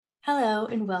Hello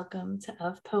and welcome to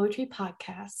Of Poetry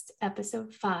Podcast,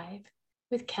 Episode 5,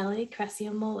 with Kelly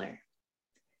Crescia Moeller.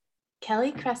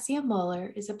 Kelly Crescia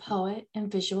Moeller is a poet and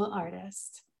visual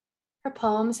artist. Her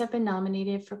poems have been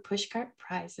nominated for Pushcart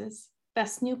Prizes,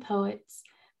 Best New Poets,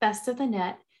 Best of the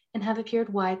Net, and have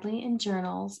appeared widely in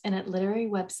journals and at literary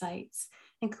websites,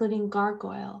 including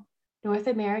Gargoyle, North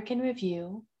American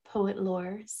Review, Poet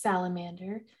Lore,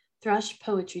 Salamander, Thrush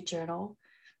Poetry Journal,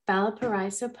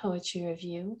 Valparaiso Poetry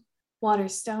Review,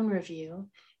 Waterstone Review,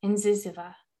 and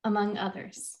Ziziva, among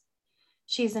others.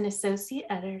 She's an associate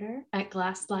editor at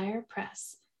Glassflyer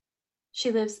Press.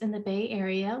 She lives in the Bay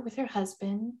Area with her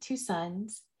husband, 2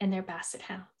 sons, and their basset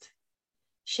hound.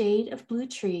 Shade of Blue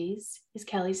Trees is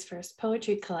Kelly's first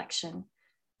poetry collection,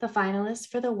 the finalist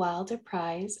for the Wilder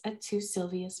Prize at 2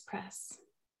 Sylvia's Press.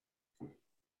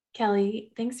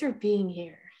 Kelly, thanks for being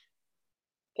here.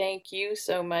 Thank you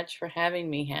so much for having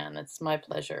me, Han. It's my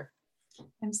pleasure.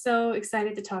 I'm so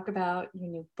excited to talk about your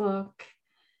new book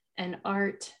and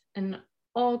art and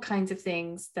all kinds of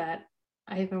things that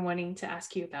I have been wanting to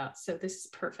ask you about. So this is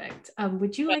perfect.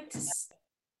 Would you like to?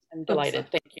 I'm delighted.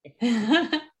 Thank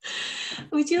you.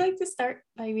 Would you like to start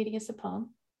by reading us a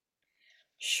poem?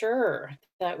 Sure,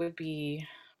 that would be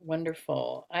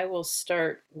wonderful. I will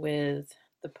start with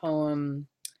the poem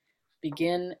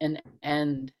Begin and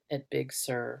End at Big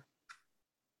Sur.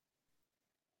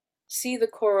 See the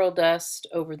coral dust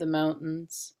over the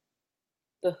mountains.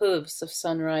 The hooves of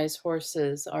sunrise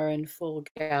horses are in full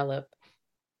gallop.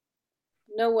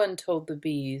 No one told the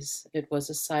bees it was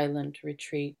a silent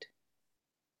retreat.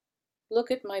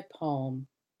 Look at my palm,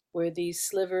 where these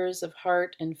slivers of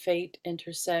heart and fate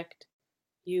intersect.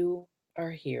 You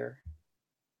are here.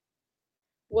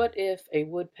 What if a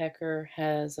woodpecker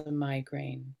has a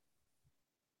migraine?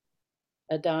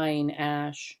 A dying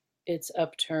ash, its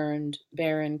upturned,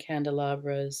 barren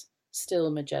candelabras,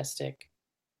 still majestic.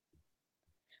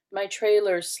 My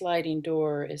trailer's sliding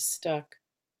door is stuck,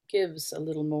 gives a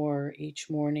little more each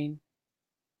morning.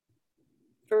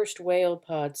 First whale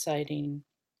pod sighting,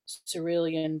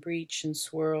 cerulean breach and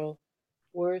swirl,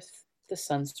 worth the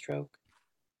sunstroke.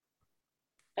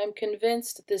 I'm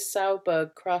convinced this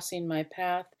sowbug crossing my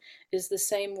path is the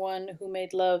same one who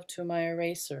made love to my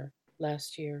eraser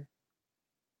last year.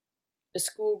 A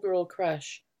schoolgirl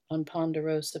crush on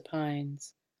ponderosa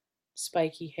pines,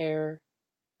 spiky hair,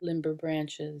 limber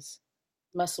branches,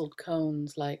 muscled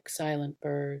cones like silent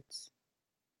birds.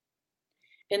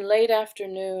 In late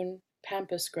afternoon,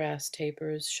 pampas grass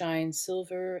tapers shine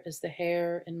silver as the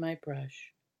hair in my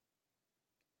brush.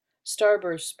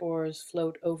 Starburst spores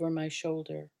float over my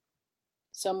shoulder.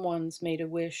 Someone's made a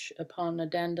wish upon a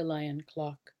dandelion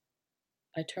clock.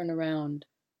 I turn around.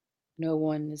 No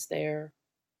one is there.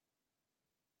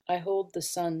 I hold the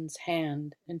sun's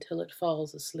hand until it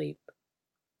falls asleep.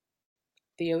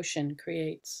 The ocean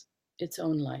creates its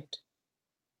own light.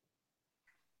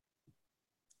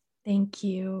 Thank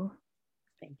you.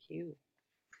 Thank you.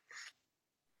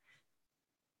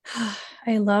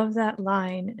 I love that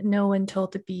line. No one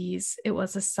told the bees it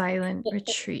was a silent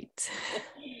retreat.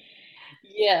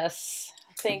 Yes,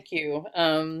 thank you.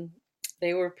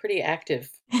 They were pretty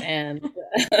active, and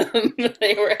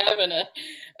they were having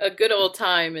a good old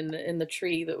time in the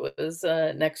tree that was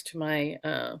next to my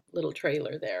little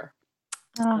trailer there.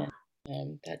 Oh,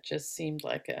 And that just seemed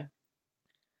like a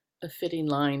fitting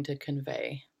line to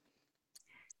convey.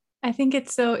 I think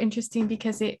it's so interesting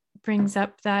because it brings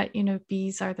up that,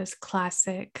 bees are this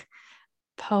classic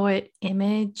poet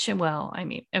image. Well, I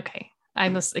mean, okay,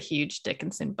 I'm a huge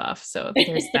Dickinson buff, so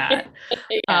there's that.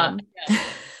 Yeah,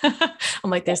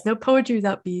 I'm like, there's no poetry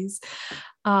without bees.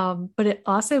 But it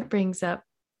also brings up,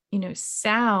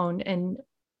 sound and,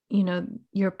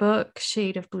 your book,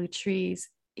 Shade of Blue Trees,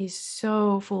 is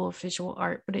so full of visual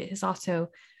art, but it is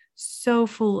also so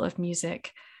full of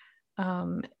music,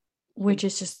 which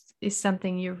is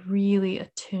something you're really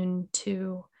attuned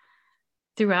to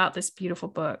throughout this beautiful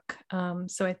book.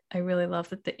 So I really love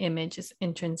that the image is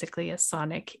intrinsically a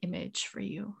sonic image for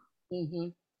you. Mm-hmm.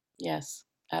 Yes,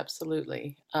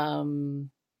 absolutely.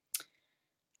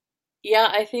 Yeah,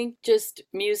 I think just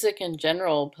music in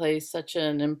general plays such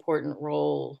an important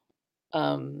role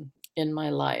in my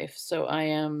life. So I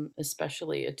am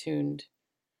especially attuned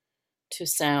to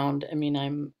sound. I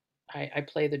mean, I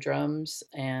play the drums,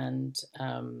 and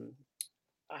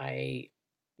I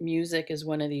music is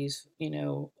one of these,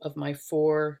 of my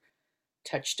 4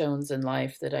 touchstones in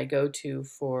life that I go to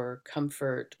for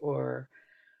comfort or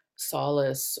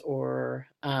solace or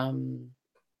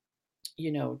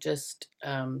just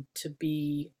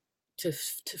to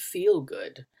feel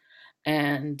good.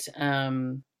 And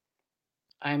I'm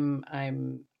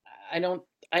I don't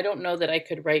I don't know that I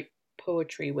could write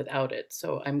poetry without it.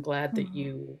 So I'm glad that Mm.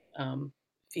 you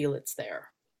feel it's there.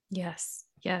 Yes,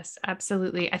 yes,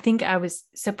 absolutely. I think I was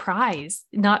surprised,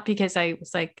 not because I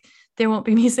was like, there won't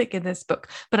be music in this book,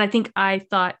 but I think I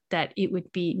thought that it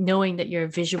would be, knowing that you're a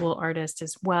visual artist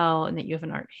as well and that you have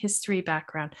an art history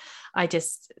background. I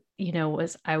just,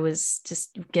 I was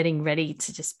just getting ready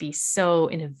to just be so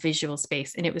in a visual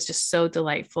space. And it was just so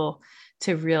delightful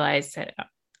to realize that,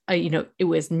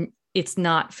 it's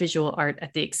not visual art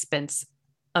at the expense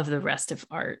of the rest of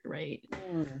art, right?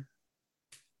 Mm.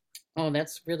 Oh,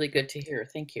 that's really good to hear.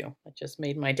 Thank you. That just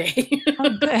made my day.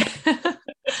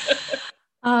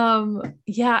 Oh, good.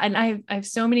 Yeah, and I have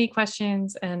so many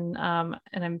questions, and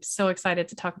I'm so excited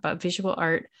to talk about visual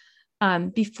art.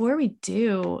 Before we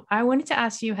do, I wanted to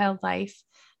ask you how life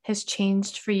has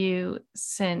changed for you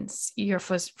since your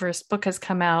first book has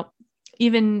come out,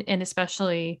 even and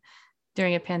especially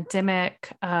during a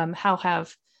pandemic. How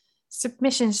have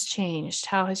submissions changed?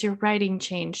 How has your writing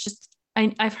changed?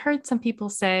 I've heard some people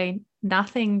say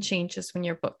nothing changes when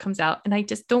your book comes out, and I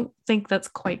just don't think that's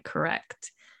quite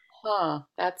correct. Huh,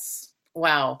 that's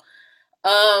wow.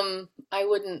 I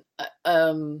wouldn't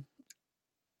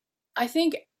I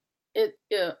think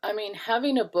I mean,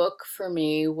 having a book for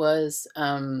me was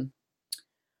a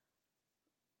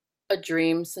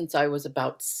dream since I was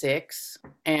about 6,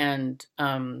 and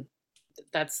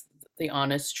that's the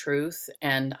honest truth.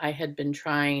 And I had been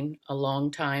trying a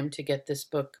long time to get this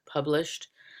book published,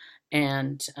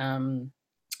 and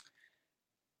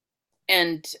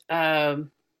and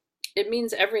it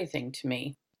means everything to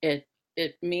me. It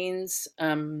means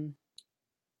having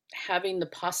the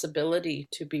possibility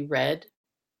to be read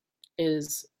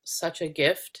is such a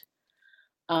gift.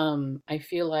 I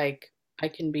feel like I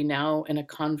can be now in a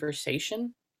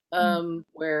conversation Mm.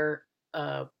 where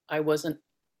I wasn't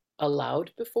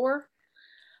allowed before.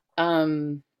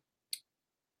 Um,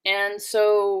 and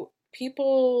so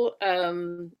people,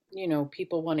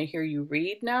 people want to hear you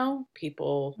read now.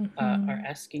 People are Mhm.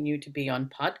 asking you to be on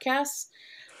podcasts.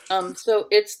 So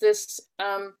it's this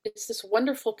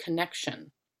wonderful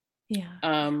connection,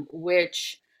 Yeah.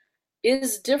 which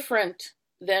is different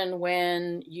than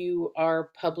when you are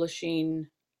publishing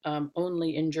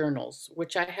only in journals,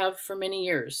 which I have for many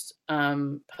years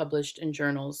published in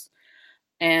journals.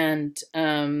 And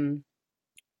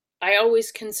I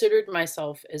always considered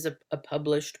myself as a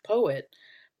published poet.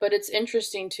 But it's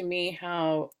interesting to me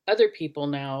how other people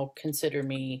now consider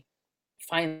me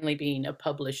finally being a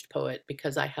published poet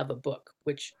because I have a book,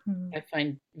 which Mm. I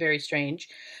find very strange.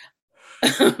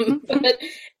 But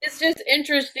it's just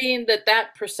interesting that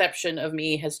that perception of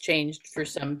me has changed for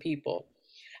some people.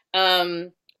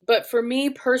 Um, but for me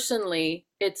personally,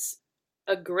 it's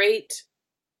a great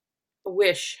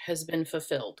wish has been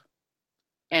fulfilled.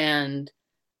 And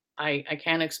I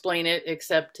can't explain it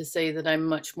except to say that I'm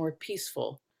much more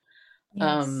peaceful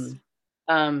Yes. um,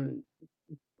 um,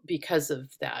 because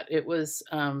of that. It was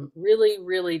really,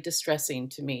 really distressing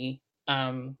to me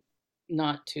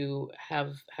not to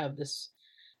have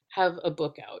a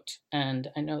book out.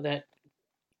 And I know that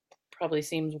probably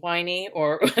seems whiny,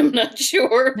 or I'm not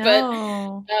sure, but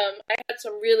No. I had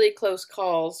some really close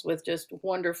calls with just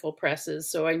wonderful presses,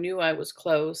 so I knew I was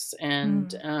close. And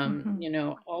Mm.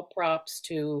 Mhm. all props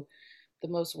to the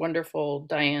most wonderful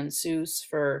Diane Seuss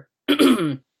for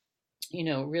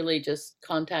really just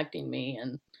contacting me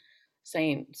and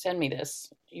saying, "Send me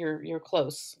this. You're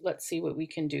close. Let's see what we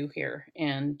can do here."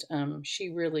 And she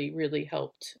really, really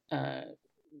helped.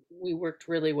 We worked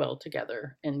really well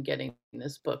together in getting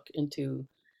this book into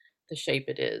the shape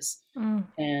it is. Mm.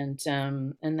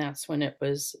 And that's when it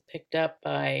was picked up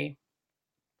by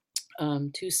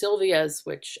two Sylvias,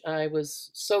 which I was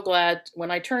so glad.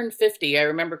 When I turned 50, I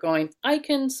remember going, I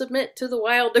can submit to the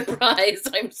Wilder Prize.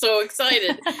 I'm so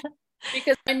excited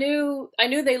because I knew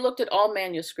they looked at all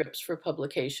manuscripts for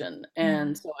publication. Yeah.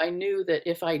 And so I knew that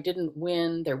if I didn't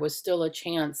win, there was still a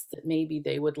chance that maybe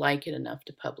they would like it enough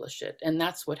to publish it. And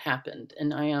that's what happened.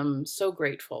 And I am so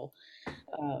grateful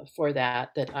for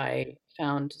that I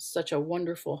found such a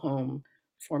wonderful home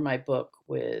for my book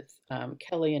with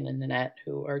Kelly and Nanette,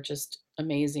 who are just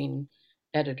amazing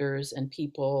editors and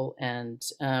people. And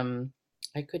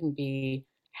I couldn't be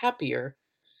happier.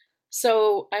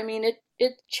 So I mean,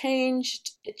 it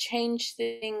changed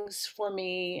things for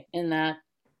me in that.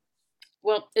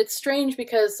 Well, it's strange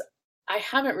because I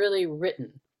haven't really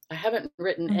written. I haven't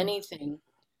written Mm. anything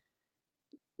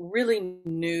really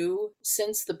new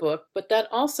since the book, but that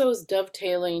also is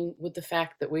dovetailing with the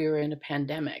fact that we were in a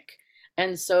pandemic.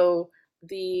 And so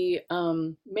the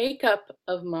makeup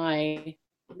of my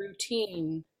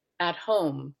routine at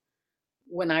home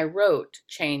when I wrote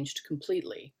changed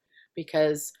completely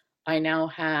because I now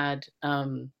had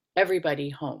everybody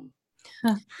home.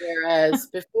 Whereas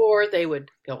before they would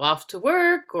go off to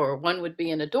work, or one would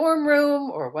be in a dorm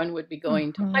room, or one would be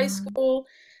going to high Mhm. school.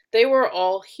 They were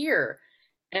all here.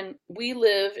 And we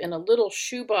live in a little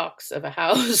shoebox of a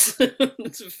house.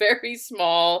 It's very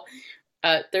small.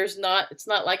 It's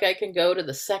not like I can go to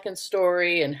the second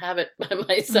story and have it by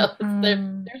myself.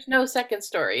 Mhm. There's no second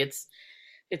story. It's,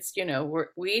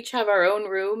 we each have our own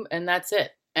room and that's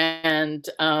it. And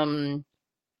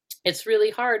it's really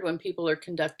hard when people are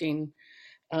conducting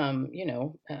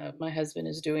my husband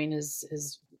is doing his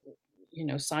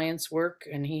science work,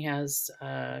 and he has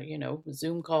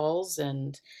Zoom calls,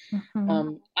 and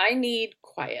Mhm. I need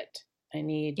quiet. I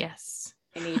need Yes.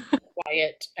 I need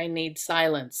quiet. I need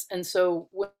silence. And so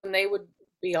when they would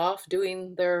be off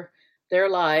doing their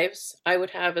lives, I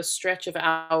would have a stretch of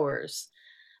hours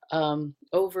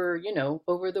over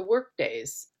the work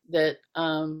days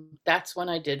that's when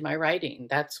I did my writing.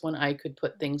 That's when I could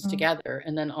put things Mhm. together.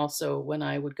 And then also when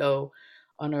I would go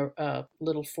on a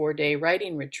little 4-day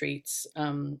writing retreats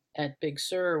at Big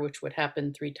Sur, which would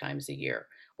happen 3 times a year.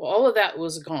 Well, all of that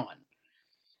was gone.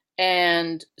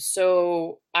 And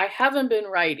so I haven't been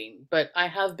writing, but I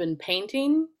have been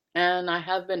painting, and I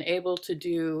have been able to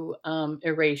do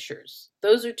erasures.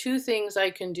 Those are two things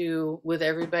I can do with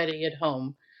everybody at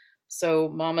home. So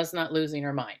mama's not losing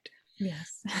her mind.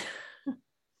 Yes.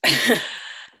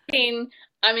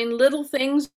 Little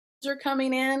things are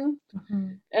coming in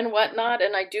Mhm. and whatnot,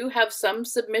 and I do have some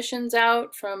submissions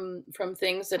out from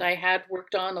things that I had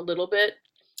worked on a little bit.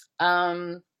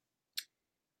 Um,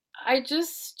 I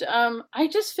just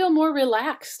feel more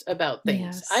relaxed about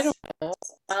things. I don't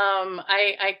Yes.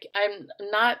 I'm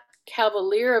not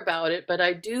cavalier about it, but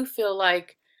I do feel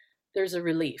like there's a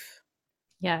relief.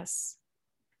 Yes.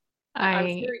 I'm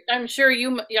I sure. I'm sure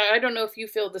you. Yeah, I don't know if you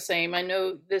feel the same. I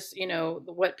know this. The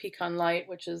Wet Pecan Light,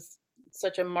 which is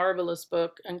such a marvelous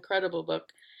book, incredible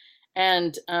book,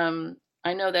 and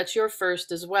I know that's your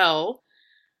first as well.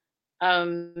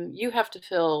 You have to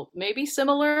feel maybe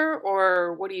similar,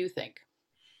 or what do you think?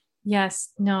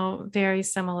 yes, no, very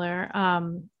similar.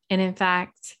 And in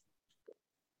fact,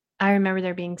 I remember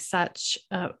there being such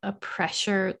a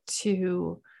pressure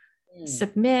to Mm,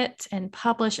 submit and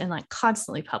publish and like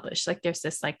constantly publish. Like there's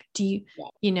this like, do you,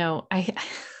 yeah.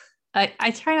 I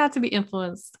I try not to be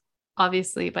influenced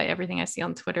obviously by everything I see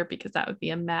on Twitter because that would be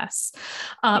a mess.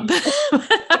 But,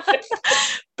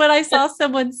 but I saw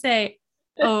someone say,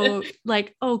 oh,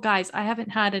 like, oh guys, I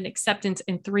haven't had an acceptance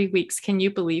in 3 weeks. Can you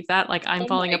believe that? Like I'm Oh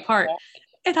falling my apart. God.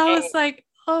 And I was Oh, like,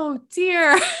 oh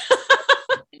dear.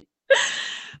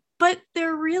 But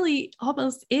there really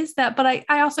almost is that. But I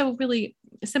also really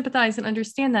sympathize and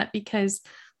understand that because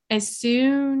as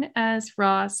soon as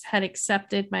Ross had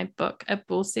accepted my book at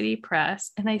Bull City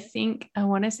Press, and I think I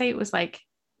want to say it was like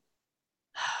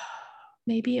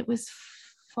maybe it was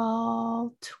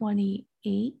fall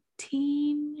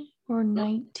 2018 or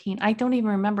 19. I don't even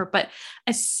remember. But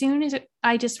as soon as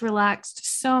I just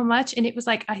relaxed so much, and it was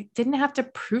like I didn't have to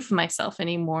prove myself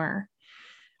anymore.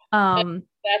 Um,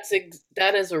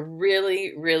 that is a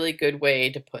really, really good way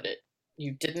to put it.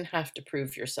 You didn't have to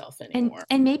prove yourself and anymore.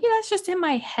 and maybe that's just in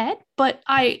my head, but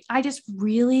I just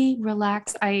really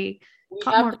relaxed. I We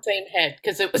got have the more, same head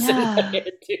because it was in my yeah.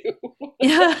 head too.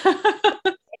 Yeah.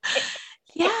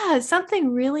 Yeah,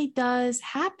 something really does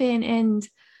happen. And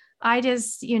I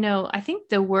just, I think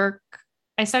the work,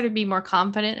 I started to be more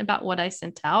confident about what I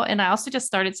sent out. And I also just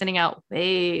started sending out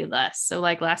way less. So,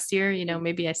 like last year,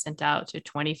 maybe I sent out to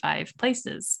 25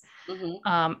 places,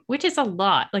 Hmm. which is a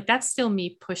lot. Like, that's still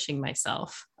me pushing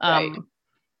myself. Right.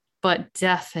 But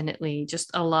definitely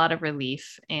just a lot of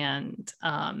relief and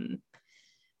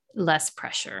less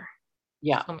pressure.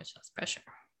 Yeah. So much less pressure.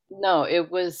 No,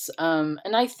 it was, and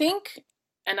I think,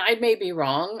 and I may be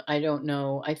wrong, I don't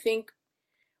know. I think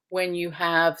when you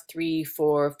have 3,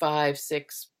 4, 5,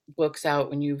 6 books out,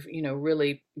 when you've,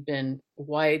 really been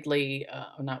widely,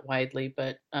 not widely,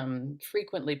 but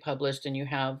frequently published, and you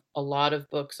have a lot of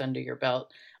books under your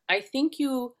belt, I think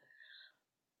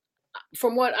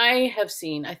from what I have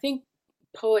seen, I think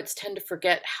poets tend to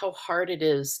forget how hard it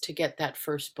is to get that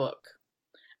first book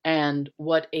and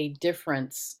what a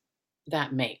difference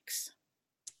that makes.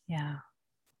 Yeah.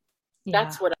 Yeah.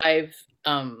 That's what I've,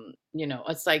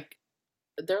 it's like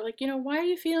they're like, why are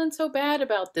you feeling so bad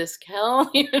about this, Kel?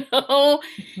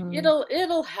 Mhm.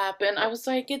 It'll happen. I was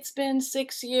like, it's been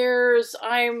 6 years.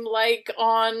 I'm like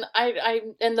on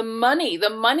and the money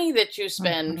that you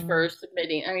spend for Mhm.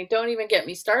 submitting. I mean, don't even get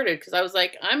me started because I was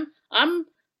like, I'm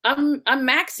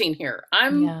maxing here.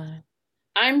 I'm Yeah.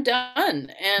 I'm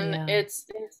done. And Yeah. it's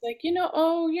like,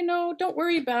 oh, don't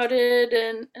worry about it.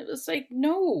 And it was like,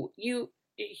 no, you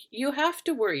have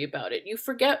to worry about it. You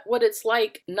forget what it's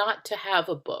like not to have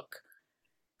a book.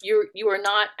 You are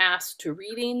not asked to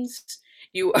readings.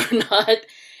 You are not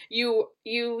you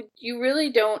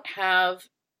really don't have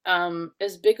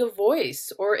as big a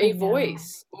voice or I a know.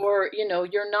 voice, or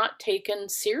you're not taken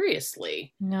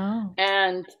seriously. No.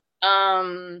 And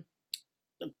um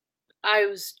I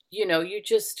was, you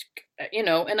just,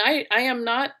 and I am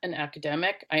not an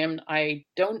academic. I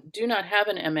do not have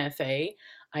an MFA.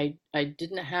 I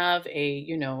didn't have a,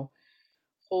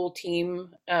 whole team,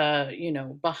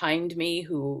 behind me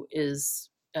who is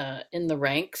in the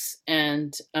ranks.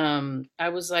 And I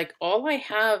was like, all I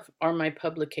have are my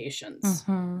publications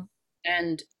Mm-hmm.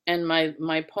 and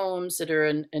my poems that are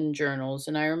in journals.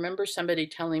 And I remember somebody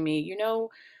telling me,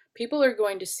 people are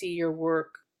going to see your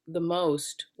work the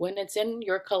most when it's in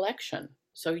your collection,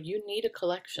 so you need a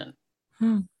collection.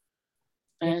 Hmm.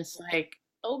 Yeah. And it's like,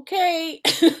 okay.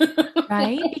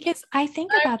 Right? Because I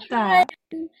think I've about that.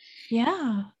 tried.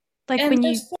 Yeah. Like And when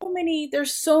you,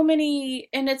 there's so many,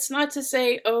 and it's not to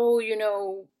say, oh,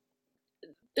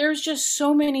 there's just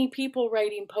so many people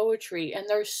writing poetry, and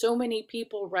there's so many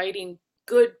people writing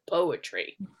good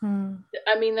poetry. Mhm.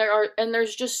 I mean,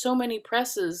 there's just so many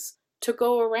presses to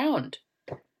go around.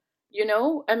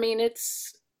 I mean,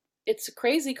 it's a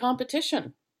crazy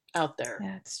competition out there.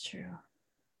 That's true.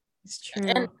 It's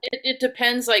And true. it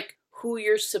depends, like, who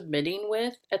you're submitting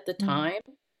with at the Mm. time.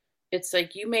 It's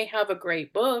like you may have a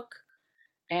great book,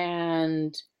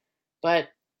 and but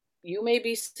you may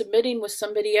be submitting with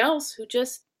somebody else who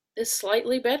just is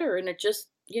slightly better, and it just,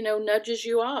 nudges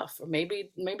you off. Or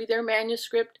maybe their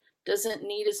manuscript doesn't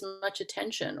need as much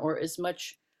attention or as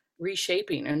much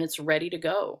reshaping, and it's ready to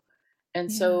go. And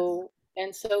Yes.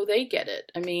 so they get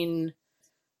it. I mean,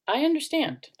 I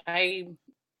understand. I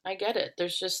get it.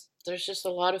 There's just a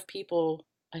lot of people,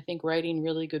 I think, writing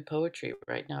really good poetry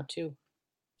right now too.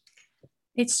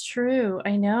 It's true.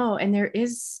 I know. And there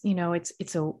is,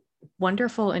 it's a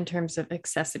wonderful in terms of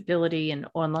accessibility and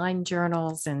online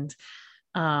journals and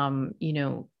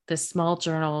the small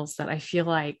journals that I feel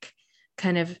like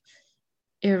kind of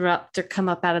erupt or come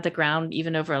up out of the ground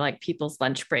even over like people's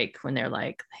lunch break when they're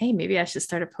like, hey, maybe I should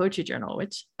start a poetry journal,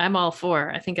 which I'm all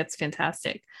for. I think it's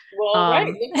fantastic. Well,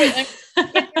 right. um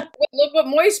Look what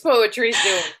Moist Poetry's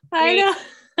doing. I I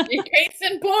mean, know. case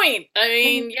in point. I And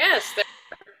mean, yes.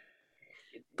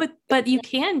 but you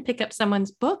can pick up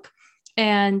someone's book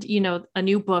and a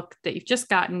new book that you've just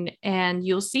gotten, and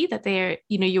you'll see that they're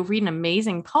you'll read an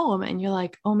amazing poem and you're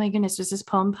like, oh my goodness, was this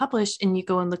poem published? And you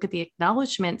go and look at the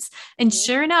acknowledgments, and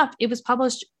sure enough, it was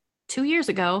published 2 years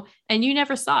ago and you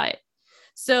never saw it.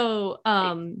 So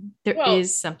there Well,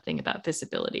 is something about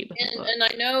visibility with a book. and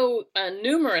I know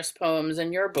numerous poems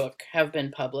in your book have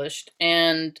been published,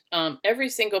 and every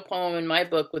single poem in my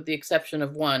book, with the exception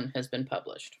of one, has been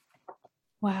published.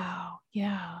 Wow.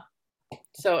 Yeah.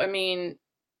 So, I mean,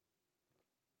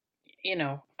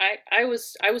 I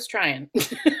was trying.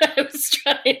 I was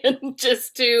trying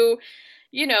just to,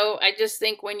 I just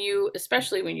think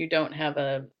especially when you don't have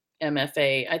a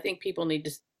MFA, I think people need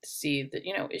to see that,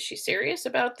 is she serious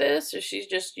about this? Is she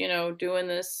just, doing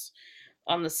this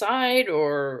on the side,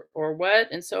 or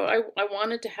what? And so I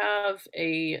wanted to have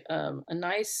a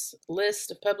nice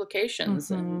list of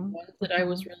publications, and Mm-hmm. ones that I Mm-hmm.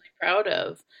 was really proud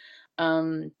of,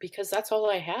 because that's all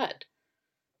I had.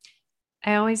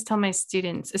 I always tell my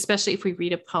students, especially if we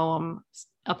read a poem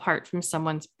apart from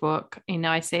someone's book,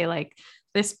 I say, like,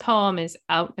 this poem is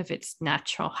out of its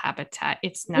natural habitat.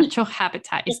 Its natural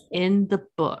habitat is in the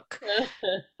book,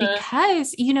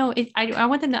 because I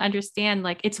want them to understand,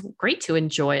 like, it's great to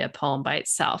enjoy a poem by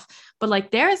itself, but like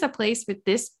there is a place where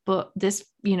this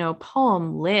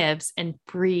poem lives and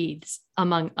breathes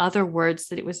among other words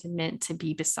that it was meant to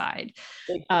be beside.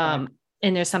 Exactly. um,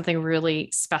 and there's something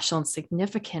really special and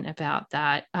significant about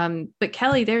that. But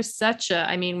Kelly, there's such a,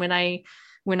 I mean, when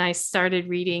I started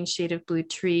reading Shade of Blue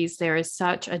Trees, there is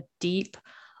such a deep,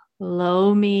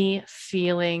 loamy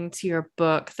feeling to your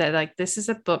book that, like, this is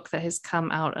a book that has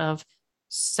come out of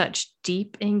such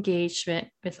deep engagement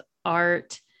with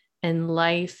art and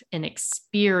life and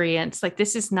experience. Like,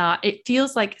 this is not, it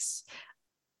feels like,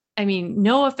 I mean,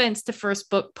 no offense to first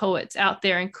book poets out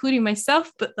there, including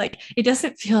myself, but like it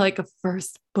doesn't feel like a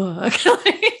first book.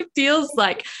 It feels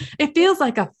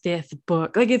like a fifth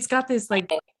book. Like it's got this like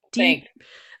deep. Thanks.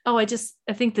 Oh, I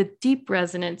think the deep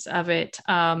resonance of it,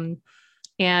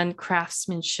 and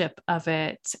craftsmanship of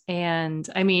it. And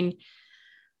I mean,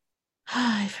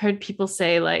 I've heard people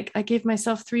say, like, I gave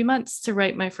myself 3 months to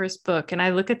write my first book. And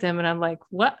I look at them and I'm like,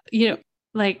 what?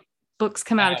 Like, books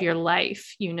come out of Wow. your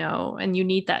life, and you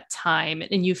need that time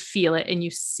and you feel it and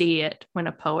you see it when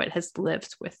a poet has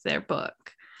lived with their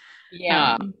book.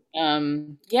 Yeah.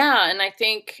 Yeah. And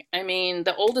I mean,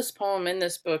 the oldest poem in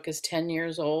this book is 10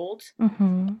 years old.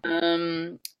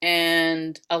 Mm-hmm.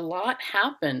 And a lot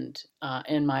happened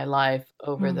in my life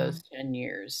over Mm. those 10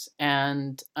 years.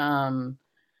 Um,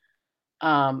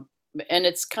 and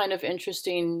it's kind of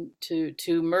interesting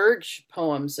to merge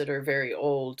poems that are very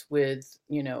old with,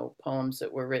 poems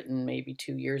that were written maybe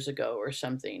 2 years ago or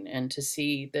something, and to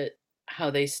see that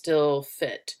how they still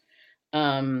fit.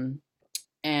 Um,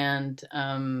 and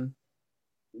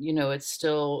it's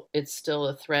still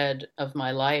a thread of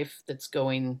my life that's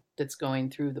going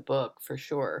through the book for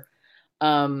sure.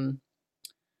 um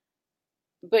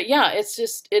but yeah,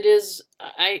 it is.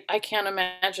 I can't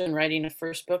imagine writing a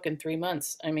first book in 3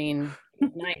 months. I mean,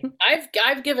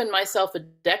 I've given myself a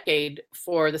decade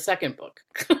for the second book.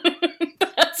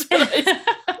 That's what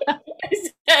I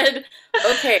said.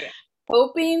 Okay,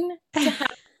 hoping to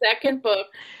have a second book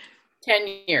 10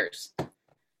 years.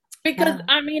 Because Yeah.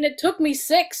 I mean, it took me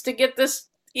 6 to get this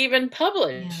even Yeah.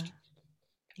 published.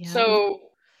 Yeah. So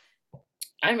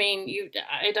I mean,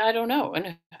 I don't know,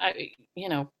 and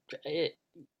it,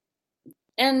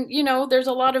 there's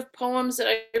a lot of poems that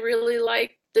I really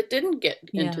like that didn't get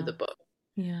into Yeah. the book.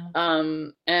 Yeah.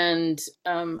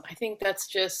 I think that's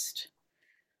just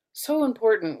so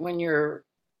important when you're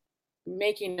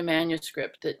making a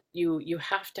manuscript, that you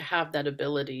have to have that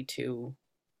ability to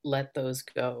let those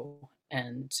go.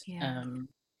 And Yeah.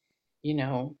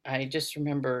 I just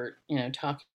remember,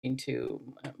 talking to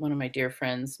one of my dear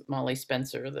friends, Molly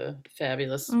Spencer, the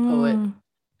fabulous poet, Mm.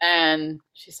 and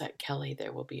she's like, "Kelly,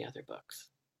 there will be other books."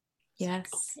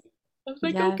 Yes. I was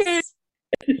like, "Okay."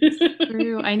 Yes.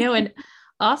 True. I know. And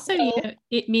also,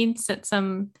 it means that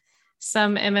some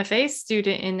MFA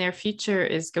student in their future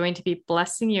is going to be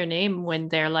blessing your name when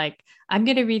they're like, I'm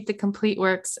going to read the complete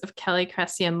works of Kelly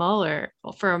Cressia Moeller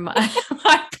for my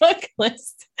book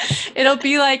list. It'll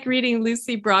be like reading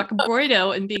Lucy Brock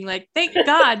Boydo and being like, thank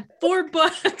God, 4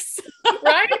 books.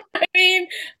 Right? I mean,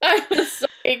 I was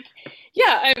like,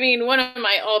 yeah, I mean, one of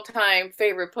my all-time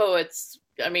favorite poets,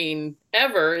 I mean,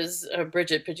 ever, is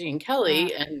Bridget Pagine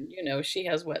Kelly. And, she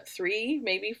has what, 3,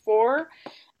 maybe 4?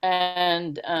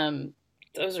 And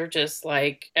those are just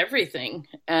like everything.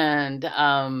 And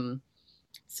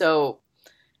so,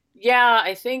 yeah,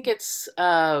 I think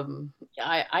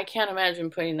I can't imagine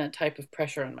putting that type of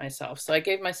pressure on myself. So I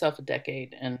gave myself a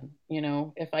decade. And,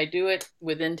 if I do it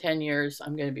within 10 years,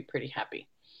 I'm going to be pretty happy.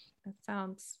 That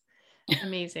sounds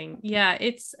amazing. Yeah,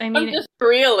 I I'm mean, just a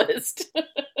realist.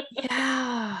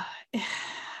 yeah.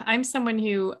 I'm someone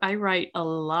who I write a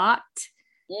lot,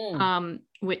 Mm.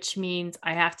 which means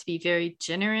I have to be very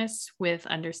generous with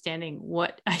understanding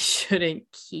what I shouldn't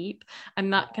keep. I'm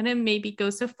not going to maybe go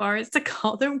so far as to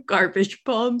call them garbage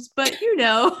poems, but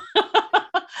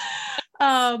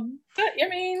But, I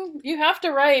mean, you have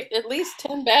to write at least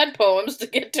 10 bad poems to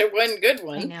get to one good I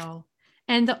one. know.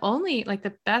 And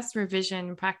the best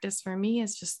revision practice for me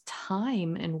is just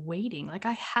time and waiting. Like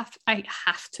I have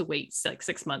to wait like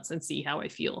 6 months and see how I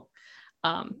feel.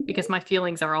 Because my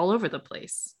feelings are all over the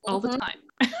place all the Mhm. time.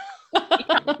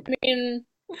 Yeah, I mean,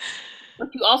 but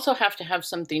you also have to have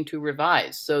something to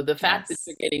revise. So the fact that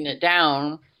you're Yes. getting it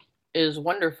down is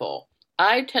wonderful.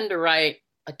 I tend to write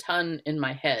a ton in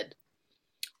my head.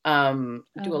 Do Oh,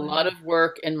 a lot wow. of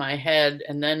work in my head,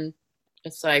 and then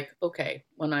it's like, okay,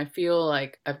 when I feel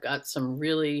like I've got some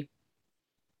really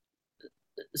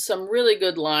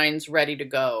good lines ready to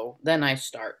go, then I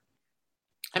start.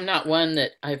 I'm not one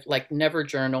that I've like never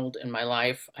journaled in my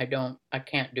life. I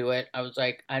can't do it. I was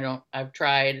like, I've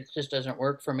tried, it just doesn't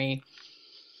work for me.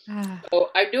 Ah, So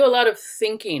I do a lot of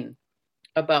thinking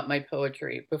about my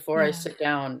poetry before I yeah. sit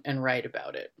down and write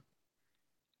about it.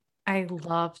 I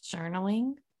love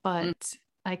journaling, Mm, but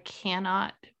I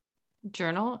cannot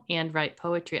journal and write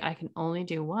poetry. I can only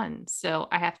do one. So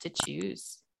I have to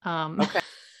choose. okay.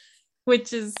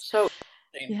 Which is So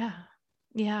interesting. yeah.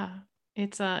 Yeah.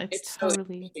 It's It's so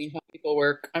totally interesting how people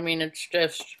work. I mean, it's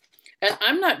just, and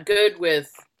I'm not good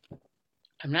with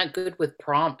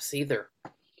prompts either.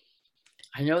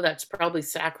 I know that's probably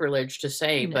sacrilege to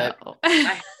say, no. but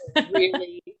I haven't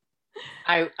really,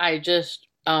 I just,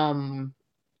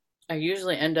 I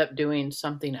usually end up doing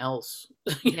something else.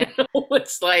 Yeah.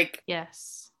 It's like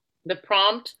Yes. the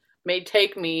prompt may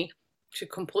take me to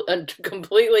a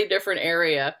completely different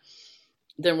area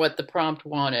than what the prompt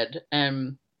wanted,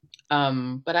 and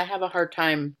but I have a hard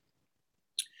time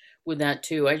with that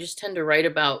too. I just tend to write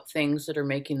about things that are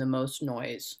making the most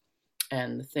noise,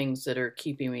 and the things that are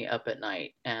keeping me up at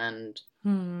night, and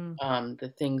Hmm.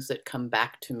 the things that come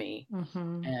back to me,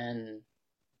 Mm-hmm. and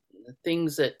the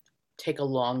things that take a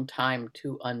long time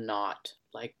to unknot,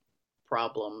 like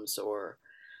problems or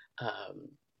um,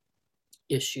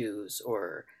 issues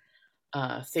or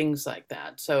things like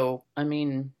that. So, I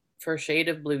mean, for Shade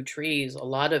of Blue Trees, a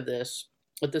lot of this,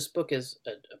 but this book is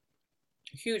a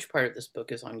huge part of this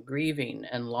book is on grieving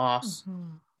and loss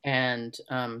Mm-hmm.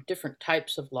 and different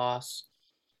types of loss.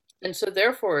 And so,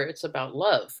 therefore, it's about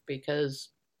love because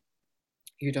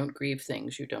you don't grieve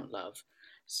things you don't love.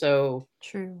 So,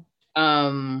 True.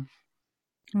 um,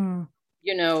 Hmm.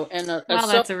 and Wow,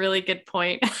 that's a really good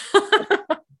point.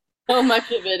 so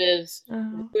much of it is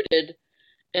Oh. rooted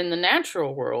in the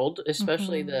natural world,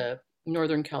 especially Mm-hmm. the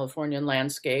Northern Californian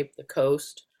landscape, the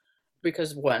coast,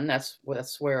 because one, that's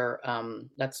where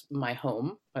that's my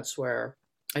home. That's where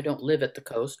I don't live at the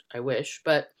coast. I wish,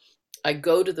 but I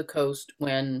go to the coast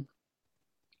when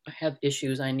I have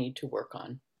issues I need to work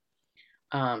on.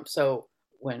 So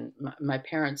when my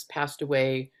parents passed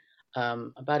away,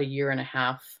 about a year and a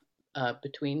half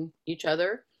between each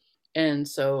other, and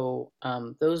so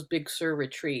those Big Sur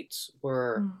retreats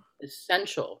were Mm-hmm.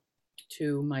 essential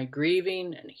to my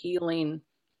grieving and healing.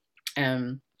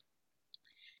 And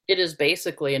it is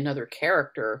basically another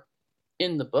character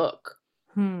in the book.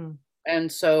 Hmm.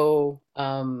 And so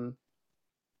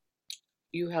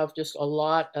you have just a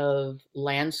lot of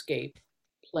landscape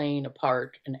playing a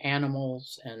part and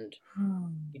animals and Hmm.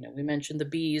 we mentioned the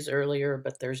bees earlier,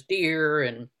 but there's deer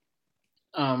and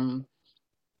um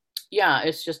yeah,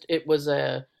 it was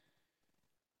a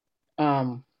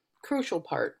um crucial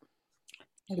part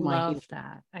I to my healing. love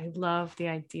that. I love the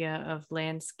idea of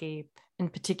landscape, in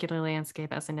particular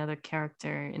landscape as another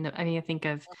character. I mean, I think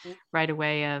of right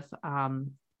away of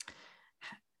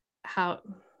how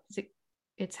is it?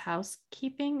 It's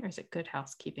housekeeping, or is it good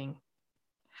housekeeping?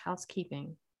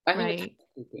 Housekeeping, I think it's right?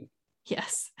 housekeeping.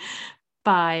 Yes.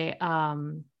 By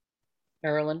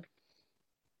Carolyn.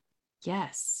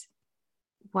 yes.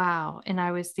 Wow. And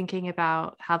I was thinking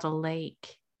about how the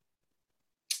lake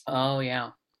Oh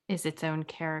yeah. is its own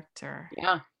character.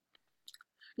 Yeah.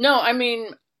 No, I mean,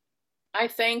 I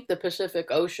thank the Pacific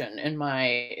Ocean in my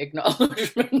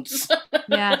acknowledgments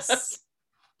Yes.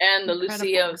 and the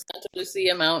Incredible. Santa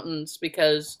Lucia Mountains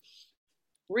because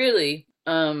really,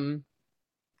 I'm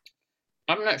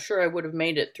not sure I would have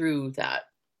made it through that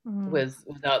Mm,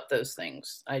 without those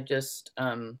things. I just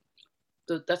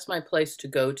that's my place to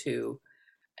go to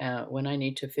when I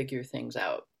need to figure things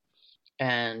out.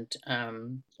 And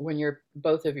when your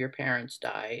both of your parents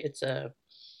die, it's a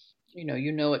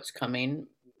it's coming,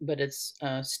 but it's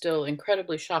still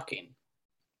incredibly shocking.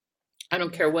 I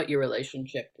don't care yeah. what your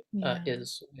relationship Yeah.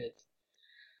 is with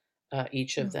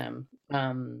each of Mm,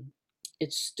 them.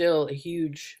 It's still a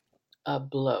huge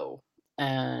blow,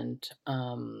 and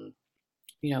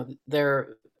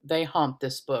they haunt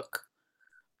this book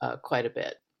quite a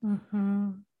bit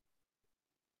mm-hmm.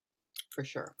 for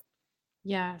sure.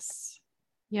 Yes.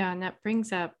 Yeah. And that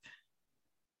brings up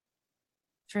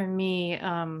for me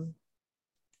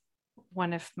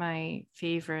one of my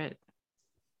favorite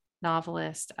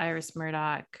novelists, Iris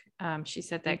Murdoch. She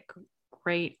said that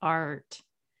great art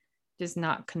does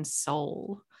not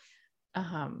console.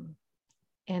 Um,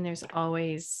 and there's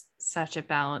always such a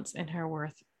balance in her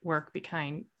work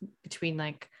between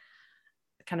like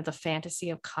kind of the fantasy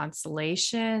of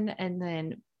consolation and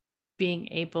then being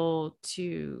able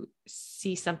to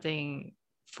see something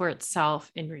for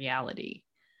itself in reality.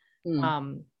 Mm.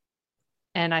 Um,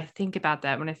 and I think about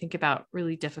that when I think about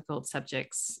really difficult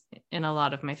subjects in a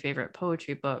lot of my favorite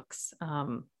poetry books.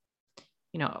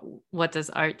 What does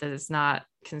art that does not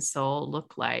console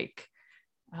look like,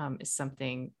 is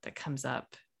something that comes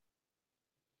up.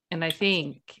 And I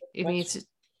think, I mean, it's just,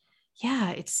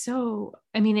 yeah, it's so,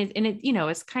 I mean,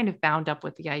 it's kind of bound up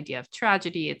with the idea of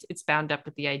tragedy. It's bound up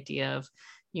with the idea of,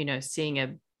 seeing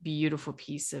a beautiful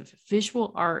piece of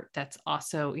visual art that's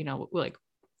also, like,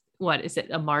 what is it,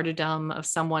 a martyrdom of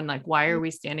someone? Like, why are we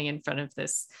standing in front of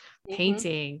this Mm-hmm.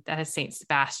 painting that has Saint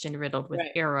Sebastian riddled with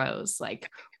Right. arrows? Like,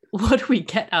 what do we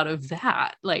get out of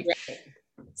that? Like, Right.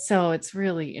 so it's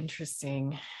really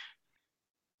interesting.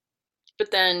 But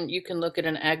then you can look at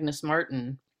an Agnes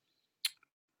Martin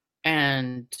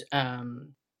and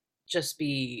just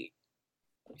be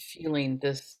feeling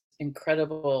this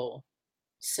incredible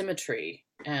symmetry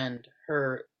and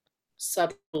her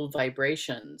subtle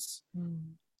vibrations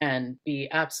Mm-hmm. and be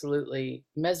absolutely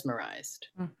mesmerized.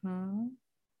 Mm-hmm.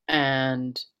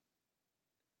 And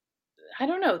I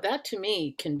don't know, that to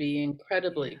me can be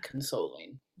incredibly Yeah.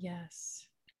 consoling. Yes.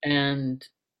 And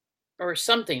or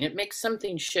something. It makes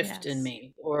something shift in Yes.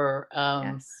 me, or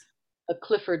Yes. a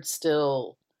Clifford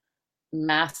Still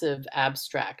massive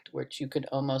abstract, which you could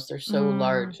almost, they're so Mm,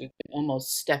 large you can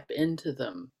almost step into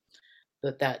them.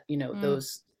 That mm.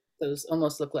 those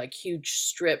almost look like huge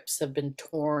strips have been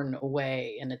torn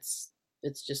away, and it's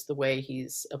just the way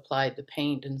he's applied the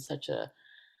paint in such a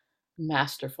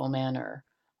masterful manner.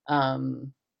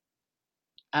 um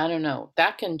I don't know,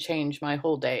 that can change my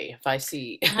whole day if I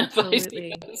see if I see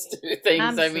Absolutely. those two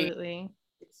things. I mean, Absolutely.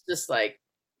 it's just like,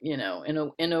 in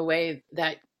a way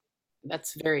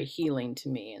that's very healing to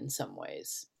me in some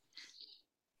ways.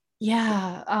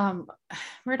 Yeah.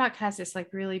 Murdoch has this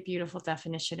like really beautiful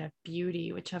definition of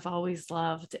beauty, which I've always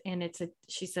loved. And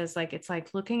she says, like, it's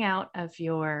like looking out of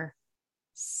your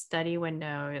study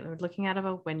window, or looking out of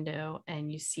a window,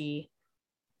 and you see,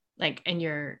 like, and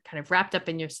you're kind of wrapped up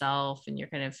in yourself, and you're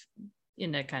kind of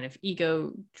in a kind of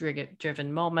ego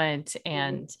driven moment, Mhm.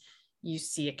 and you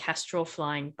see a kestrel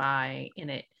flying by,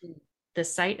 and the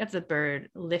sight of the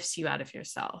bird lifts you out of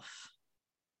yourself,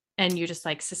 and you're just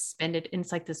like suspended, and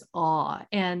it's like this awe.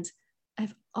 And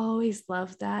I've always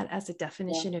loved that as a Yeah,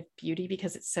 definition of beauty,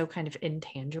 because it's so kind of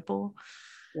intangible,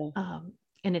 yeah,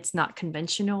 and it's not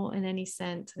conventional in any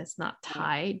sense, and it's not right.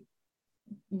 tied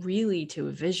really to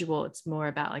a visual. It's more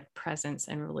about like presence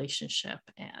and relationship,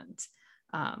 and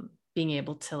being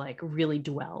able to like really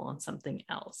dwell on something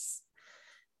else.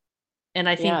 And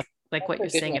I Yeah, think like what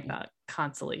that's you're a good saying one. about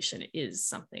consolation is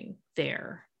something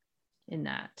there in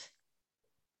that.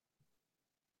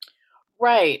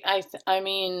 Right. I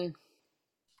mean,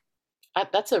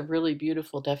 that's a really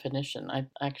beautiful definition. I'm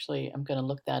going to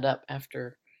look that up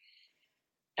after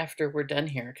we're done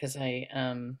here, because I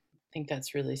think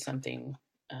that's really something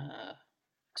uh,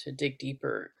 to dig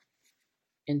deeper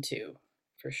into,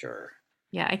 for sure.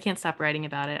 Yeah, I can't stop writing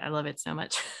about it. I love it so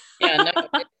much. Yeah. No.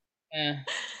 Uh,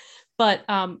 But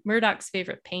Murdoch's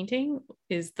favorite painting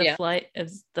is yeah.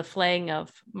 the flaying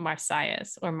of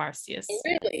Marsyas, or Oh, Marsyas.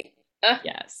 really?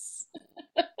 Yes,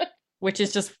 which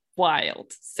is just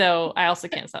wild. So I also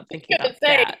can't stop thinking I was about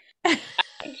gonna say, that.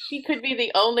 I think she could be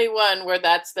the only one where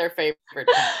that's their favorite painting.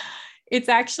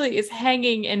 It's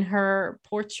hanging in her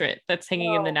portrait that's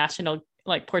hanging in the No. National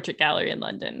like Portrait Gallery in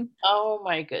London. Oh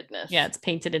my Yeah, goodness. it's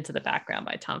painted into the background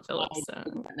by Tom I Phillips. did So.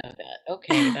 not know that.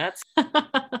 Okay, that's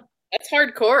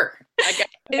hardcore. I gotta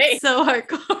It's say, so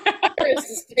hardcore. Iris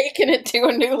is taking it to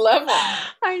a new level.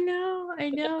 I know, I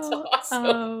That's know.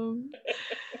 awesome.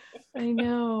 I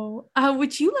know.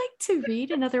 Would you like to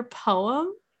read another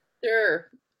poem?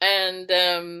 Sure.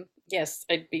 And yes,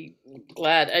 I'd be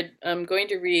glad. I'm going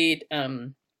to read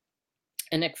an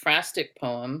ekphrastic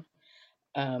poem.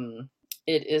 Um,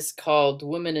 it is called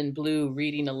Woman in Blue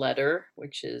Reading a Letter,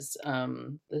 which is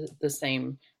the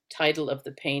same title of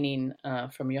the painting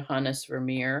from Johannes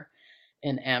Vermeer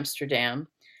in Amsterdam.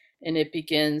 And it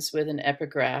begins with an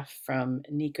epigraph from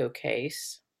Nico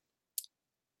Case.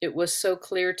 It was so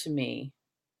clear to me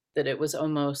that it was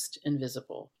almost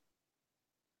invisible.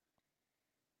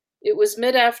 It was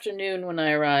mid afternoon when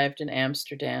I arrived in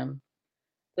Amsterdam.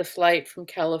 The flight from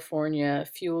California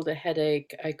fueled a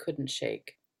headache I couldn't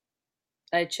shake.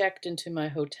 I checked into my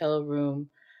hotel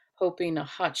room, hoping a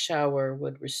hot shower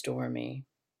would restore me.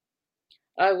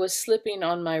 I was slipping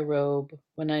on my robe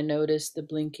when I noticed the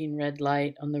blinking red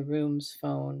light on the room's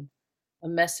phone, a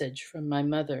message from my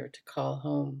mother to call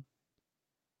home.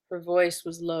 Her voice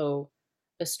was low,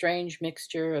 a strange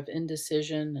mixture of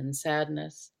indecision and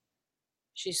sadness.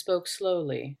 She spoke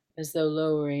slowly, as though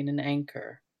lowering an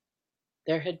anchor.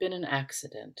 There had been an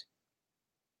accident.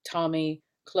 Tommy,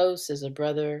 close as a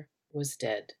brother, was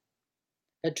dead.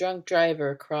 A drunk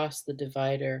driver crossed the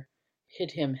divider,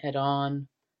 hit him head on,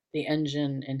 the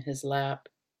engine in his lap.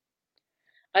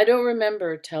 I don't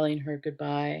remember telling her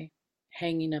goodbye,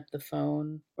 hanging up the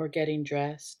phone, or getting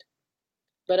dressed,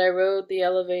 but I rode the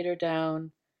elevator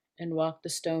down and walked the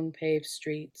stone paved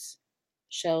streets,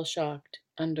 shell shocked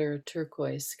under a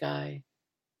turquoise sky.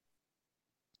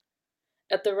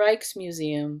 At the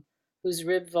Rijksmuseum, whose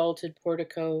rib vaulted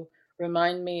portico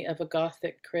remind me of a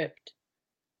Gothic crypt,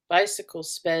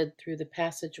 bicycles sped through the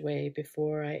passageway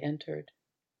before I entered.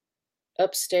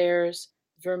 Upstairs,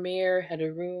 Vermeer had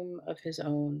a room of his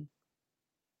own.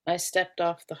 I stepped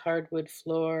off the hardwood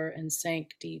floor and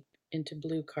sank deep into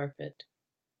blue carpet.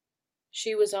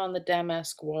 She was on the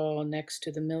damask wall next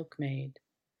to the milkmaid,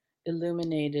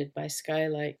 illuminated by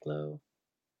skylight glow,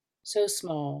 so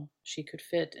small she could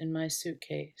fit in my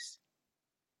suitcase.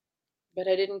 But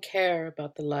I didn't care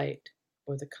about the light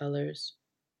or the colors.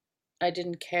 I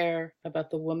didn't care about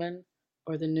the woman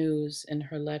or the news in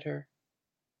her letter.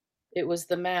 It was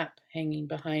the map hanging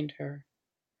behind her,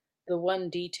 The one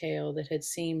detail that had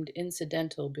seemed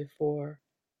incidental before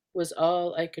was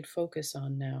all I could focus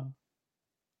on now.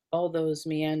 All those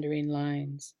meandering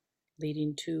lines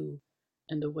leading to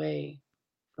and away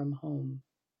from home.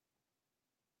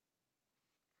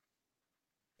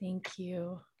 Thank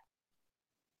you.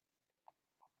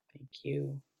 Thank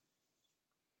you.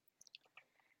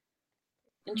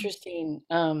 Interesting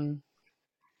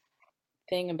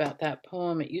thing about that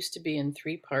poem, it used to be in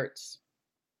 3 parts.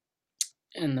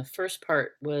 And the first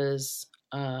part was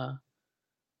a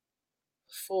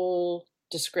full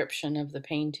description of the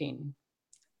painting.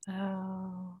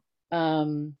 Oh.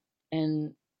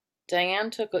 And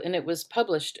Diane took, and it was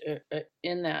published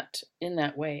in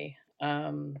that way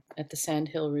at the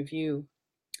Sandhill Review.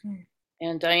 Mm.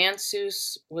 And Diane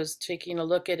Seuss was taking a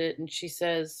look at it, and she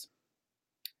says,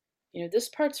 this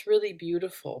part's really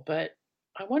beautiful, but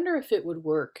I wonder if it would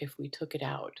work if we took it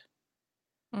out.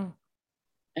 Mm.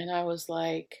 And I was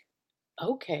like,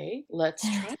 okay, let's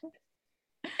try it.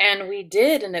 And we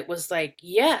did, and it was like,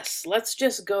 yes, let's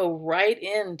just go right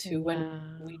into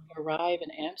when we arrive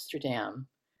in Amsterdam.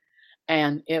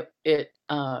 And it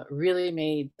really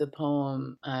made the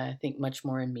poem, I think, much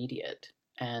more immediate.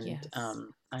 And Yes.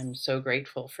 I'm so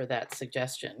grateful for that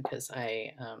suggestion, because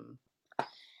I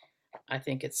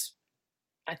think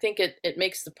it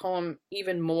makes the poem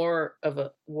even more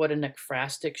of what an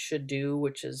ekphrastic should do,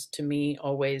 which is, to me,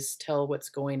 always tell what's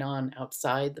going on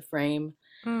outside the frame.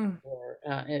 Or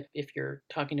if you're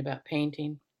talking about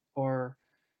painting, or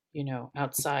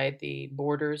outside the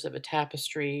borders of a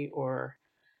tapestry, or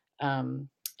and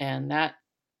that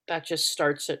just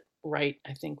starts it right,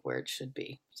 I think, where it should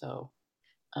be. So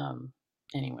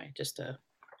anyway, just a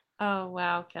Oh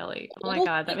wow, Kelly. Oh my little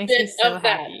God, that makes me so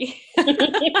happy.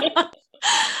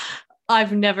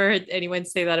 I've never heard anyone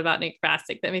say that about Nick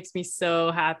Frastic. That makes me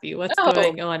so happy. What's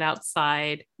going on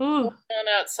outside? Going on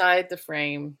outside the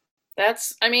frame.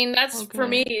 That's for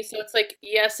me. So it's like,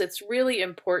 yes, it's really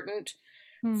important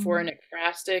for an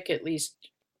ekphrastic. At least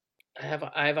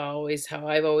I've always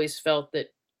felt that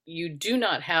you do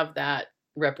not have that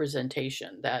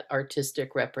representation, that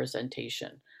artistic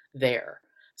representation there.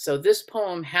 So this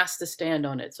poem has to stand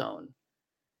on its own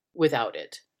without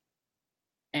it.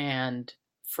 And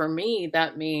for me,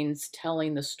 that means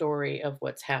telling the story of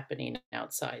what's happening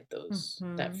outside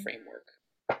that framework.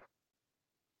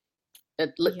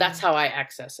 That's how I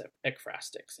access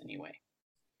ekphrastics anyway.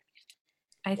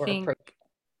 I think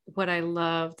what I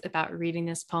loved about reading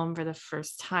this poem for the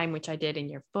first time, which I did in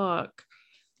your book,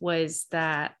 was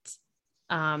that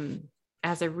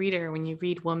as a reader, when you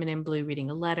read Woman in Blue reading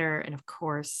a letter, and of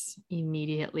course,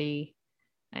 immediately,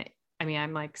 I mean,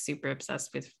 I'm like super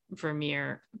obsessed with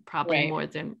Vermeer, probably more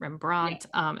than Rembrandt.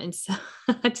 Yeah. And so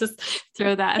I just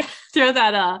throw that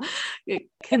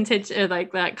contention,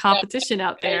 like that competition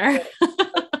out there.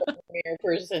 Vermeer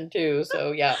person too.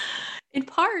 So yeah. In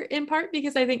part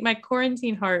because I think my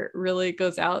quarantine heart really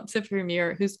goes out to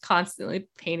Vermeer, who's constantly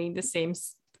painting the same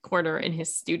corner in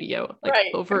his studio, like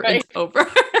over and over.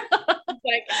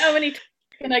 Like, how many times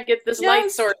can I get this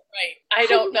light source right? I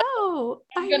don't know.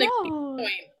 I'm gonna keep going.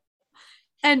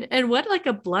 And what like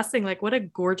a blessing, like what a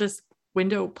gorgeous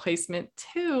window placement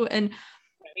too. And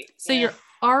so you're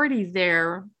already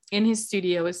there in his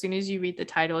studio as soon as you read the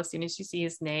title, as soon as you see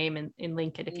his name and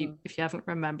link it. If you haven't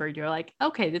remembered, you're like,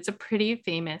 okay, that's a pretty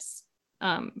famous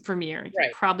Vermeer.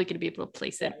 You're probably going to be able to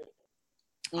place it.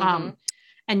 And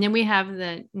then we have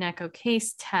the Necho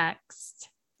case text,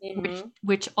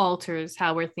 which alters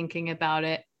how we're thinking about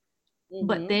it.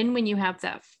 But then when you have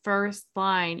that first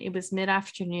line, it was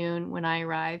mid-afternoon when I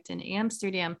arrived in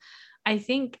Amsterdam. I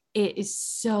think it is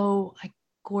so like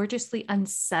gorgeously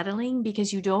unsettling,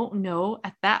 because you don't know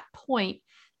at that point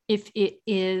if it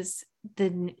is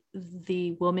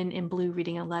the woman in blue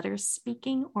reading a letter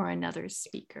speaking or another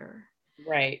speaker.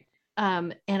 Right.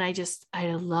 And I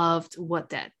loved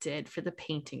what that did for the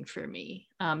painting for me.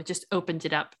 It just opened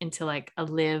it up into like a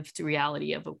lived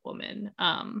reality of a woman.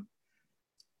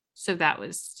 So that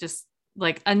was just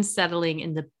like unsettling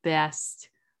in the best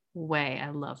way. I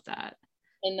love that.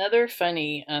 Another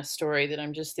funny story that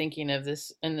I'm just thinking of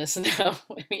this now.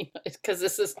 I mean, because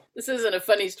this isn't a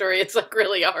funny story. It's like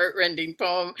really a heartrending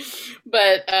poem.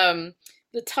 But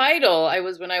the title,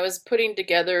 when I was putting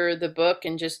together the book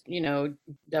and just,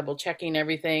 double checking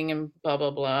everything and blah,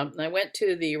 blah, blah. And I went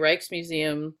to the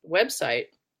Rijksmuseum website.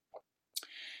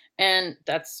 And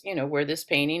that's, where this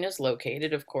painting is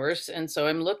located, of course. And so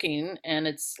I'm looking, and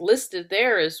it's listed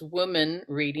there as woman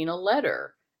reading a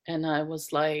letter. And I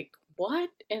was like,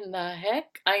 what in the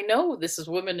heck? I know this is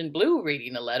Woman in Blue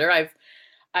reading a letter.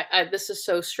 This is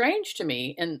so strange to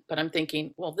me. But I'm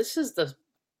thinking, well, this is the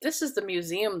this is the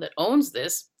museum that owns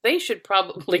this. They should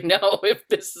probably know if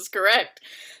this is correct.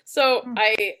 So Hmm.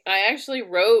 I actually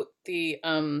wrote the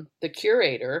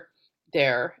curator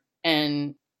there,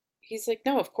 and he's like,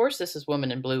 no, of course this is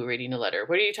Woman in Blue reading a letter.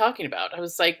 What are you talking about? I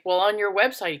was like, well, on your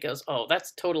website. He goes, oh,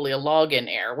 that's totally a login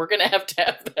error. We're gonna have to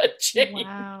have that changed.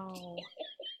 Wow.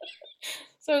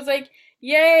 So I was like,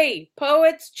 yay,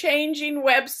 poets changing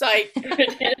website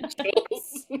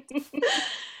credentials.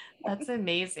 That's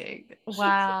amazing.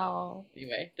 Wow.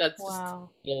 Anyway, that's just a Wow.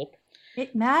 little It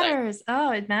side. matters.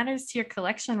 Oh, it matters to your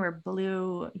collection where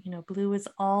blue, blue is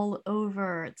all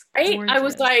over. It's Right? I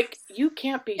was gorgeous. like, you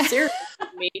can't be serious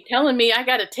with me telling me I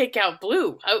got to take out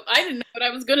blue. I didn't know what I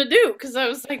was going to do because I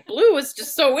was like, blue is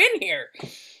just so in here.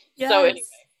 So anyway,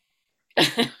 Yes.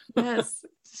 I Yes. was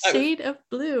Shade of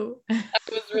blue. I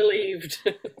was relieved.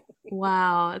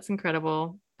 Wow, that's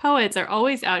incredible. Poets are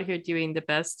always out here doing the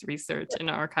best research and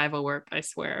archival work, I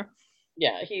swear.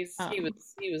 Yeah, Um,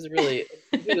 he was really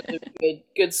he was a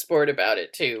good sport about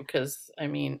it too. Because I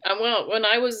mean, well, when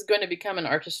I was going to become an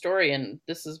art historian,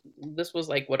 this was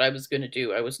like what I was going to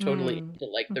do. I was totally mm,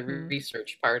 into like the mhm.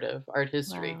 research part of art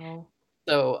history. Wow.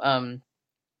 So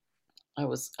I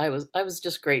was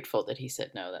just grateful that he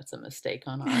said no. That's a mistake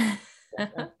on our.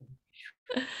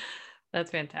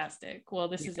 That's fantastic. Well,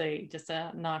 this is Yeah, a just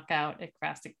a knockout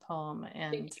acrostic poem, thank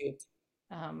and you.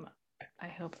 um, I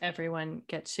hope everyone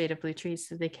gets Shade of Blue Trees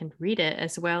so they can read it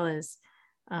as well as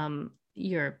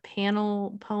your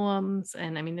panel poems.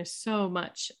 And I mean, there's so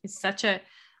much. It's such a.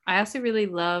 I also really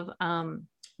love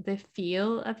the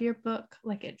feel of your book.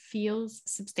 Like it feels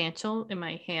substantial in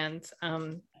my hands.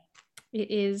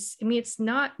 It is. I mean, it's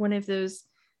not one of those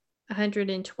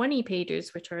 120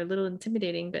 pages, which are a little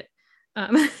intimidating, but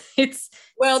it's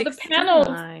Well,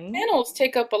 69. panels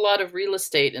take up a lot of real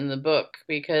estate in the book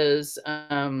because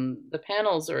the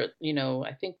panels are,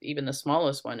 I think even the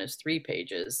smallest one is 3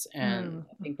 pages, and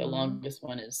I think the Mm-hmm, longest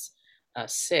one is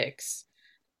 6.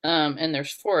 And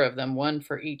there's 4 of them, one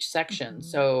for each section. mm-hmm.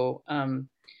 So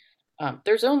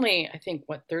there's only, I think,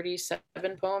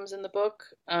 37 poems in the book,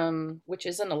 which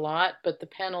isn't a lot, but the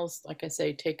panels, like I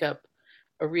say, take up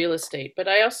a real estate. But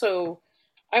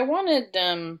I wanted,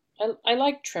 I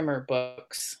like trimmer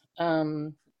books. I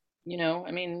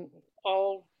mean,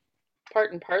 all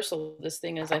part and parcel of this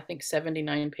thing is, I think,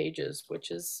 79 pages, which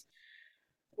is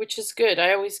good.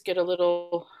 I always get a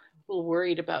little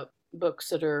worried about books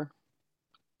that are,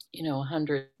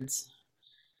 hundreds.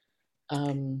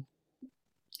 Um,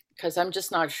 because I'm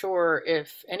just not sure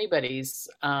if anybody's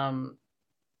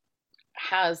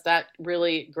has that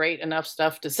really great enough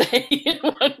stuff to say in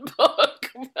one book.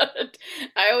 But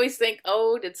I always think,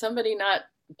 oh, did somebody not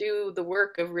do the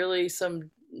work of really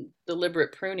some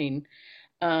deliberate pruning?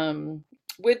 I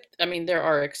mean, there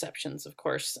are exceptions, of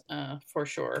course, for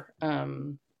sure,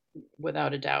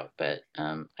 without a doubt. But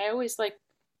I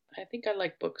think I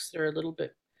like books that are a little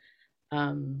bit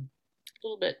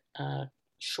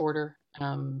shorter.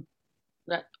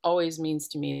 That always means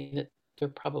to me that they're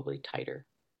probably tighter.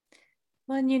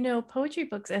 Well, and poetry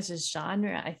books as a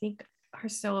genre, I think are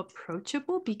so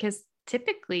approachable because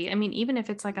typically, I mean, even if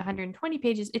it's like 120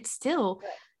 pages, it's still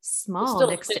It's small still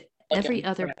next thick to like every a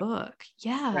other right, book.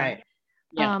 Yeah. right.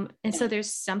 Yeah. And so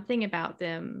there's something about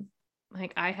them.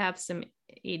 Like I have some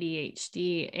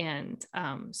ADHD, and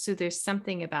so there's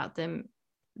something about them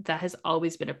that has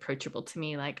always been approachable to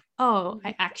me. Like, oh,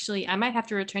 I might have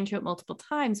to return to it multiple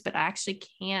times, but I actually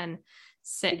can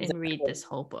sit and read Exactly. this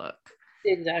whole book.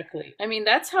 Exactly. I mean,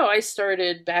 that's how I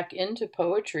started back into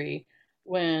poetry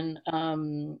when,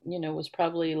 it was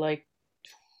probably like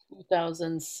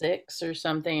 2006 or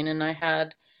something, and I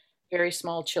had very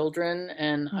small children,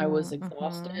 and I was Mm-hmm.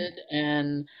 exhausted,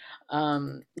 and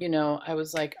I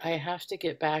was like, I have to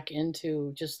get back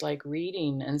into just like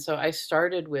reading. And so I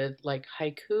started with like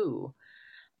haiku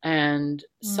and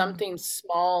Mm. something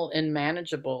small and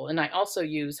manageable. And I also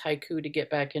use haiku to get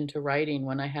back into writing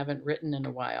when I haven't written in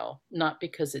a while, not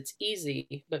because it's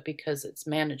easy, but because it's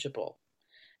manageable.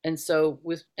 And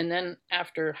then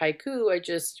after haiku, I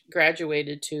just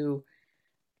graduated to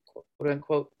quote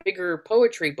unquote bigger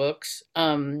poetry books,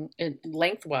 and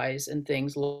lengthwise and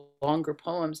things, longer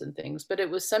poems and things. But it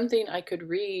was something I could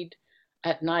read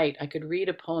at night. I could read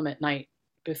a poem at night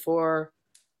before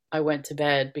I went to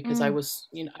bed because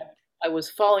Mm. I was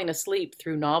falling asleep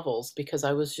through novels because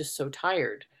I was just so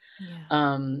tired.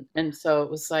 Yeah. And so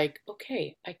it was like,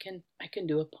 okay, I can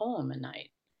do a poem a night.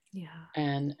 Yeah.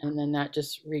 And then that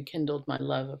just rekindled my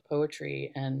love of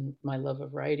poetry and my love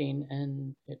of writing,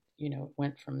 and it,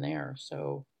 went from there.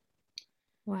 So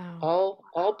Wow.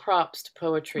 all props to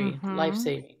poetry, life Mm-hmm.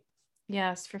 saving.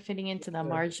 Yes, for fitting into the Sure.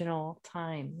 marginal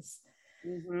times.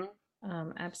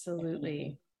 Mm-hmm.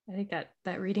 Absolutely. I think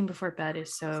that reading before bed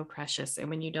is so precious, and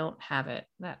when you don't have it,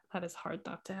 that is hard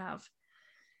not to have.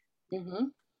 Mm-hmm.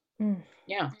 Mm.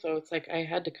 Yeah, so it's like I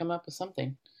had to come up with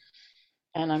something,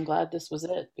 and I'm glad this was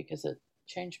it because it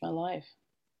changed my life.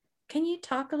 Can you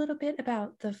talk a little bit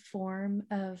about the form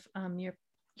of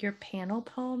your panel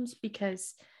poems?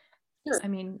 Because Sure. I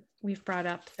mean, we've brought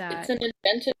up It's that. an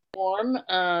invented form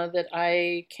that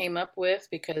I came up with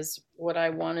because what I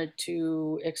wanted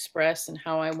to express and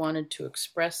how I wanted to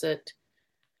express it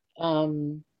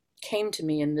um, came to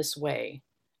me in this way.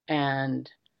 And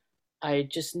I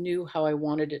just knew how I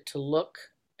wanted it to look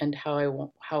and how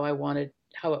it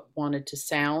wanted to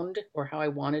sound, or how I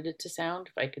wanted it to sound.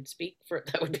 If I could speak for it,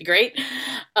 that would be great.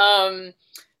 Um,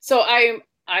 so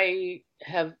I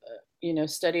have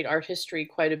studied art history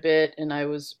quite a bit, and I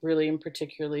was really and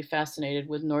particularly fascinated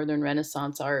with Northern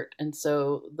Renaissance art. And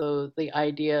so the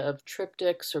idea of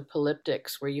triptychs or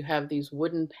polyptychs, where you have these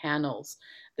wooden panels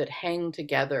that hang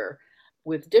together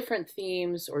with different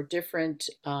themes or different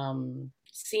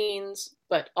scenes,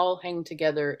 but all hang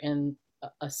together in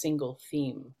a single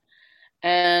theme.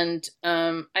 And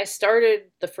I started,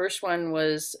 the first one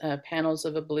was Panels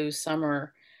of a Blue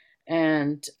Summer.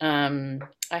 And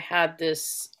I had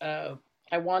this, I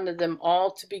wanted them all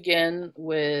to begin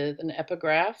with an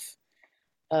epigraph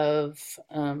of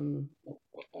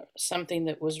something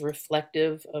that was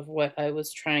reflective of what I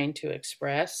was trying to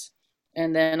express.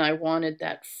 And then I wanted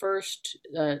that first,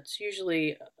 um, it's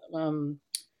usually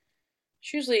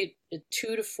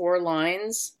 2 to 4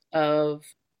 lines of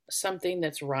something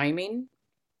that's rhyming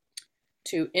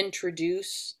to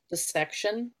introduce the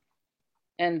section.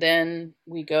 And then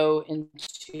we go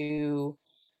into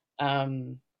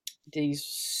um, these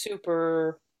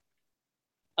super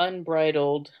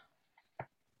unbridled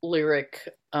lyric,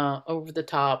 over the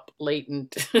top,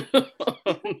 latent.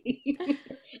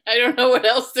 I don't know what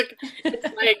else to.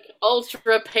 It's like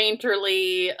ultra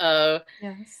painterly.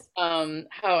 Yes.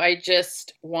 How I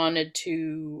just wanted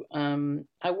to.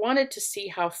 I wanted to see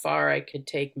how far I could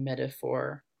take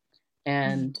metaphor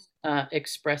and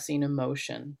expressing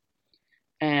emotion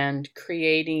and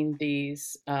creating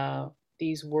these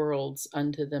worlds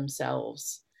unto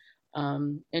themselves.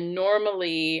 And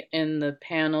normally in the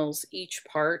panels, each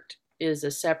part is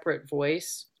a separate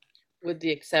voice, with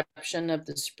the exception of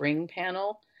the spring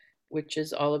panel, which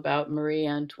is all about Marie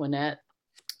Antoinette,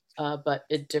 but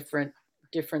at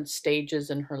different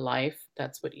stages in her life.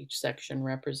 That's what each section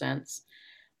represents.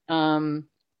 Um,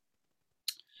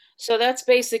 so that's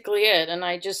basically it. And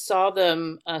I just saw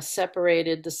them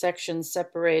separated, the sections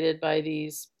separated by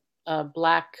these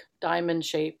black diamond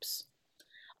shapes.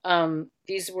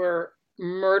 These were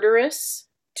murderous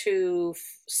to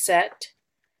set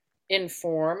in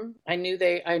form. I knew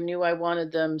I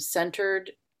wanted them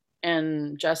centered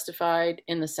and justified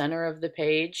in the center of the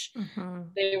page. Mm-hmm.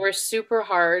 They were super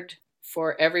hard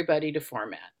for everybody to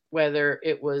format, whether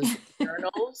it was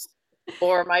journals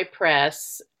or my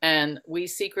press, and we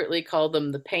secretly called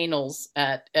them the panels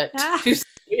at Two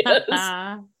Studios.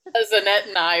 As Annette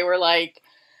and I were like,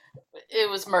 it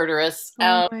was murderous.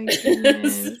 Oh my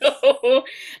goodness.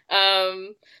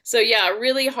 So yeah,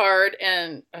 really hard,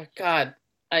 and God,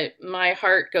 my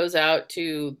heart goes out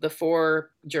to the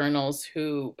 4 journals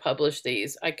who published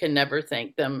these. I can never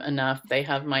thank them enough. They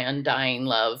have my undying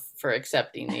love for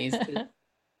accepting these.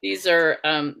 These are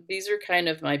kind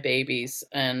of my babies,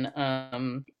 and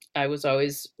I was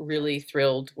always really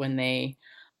thrilled when they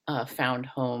found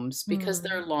homes because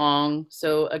they're long.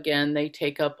 So again, they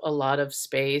take up a lot of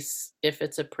space if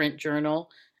it's a print journal,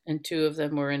 and 2 of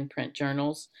them were in print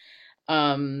journals.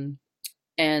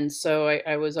 And so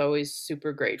I was always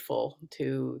super grateful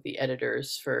to the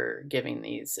editors for giving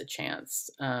these a chance.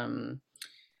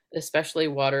 Especially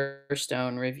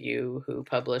Waterstone Review, who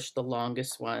published the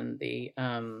longest one, the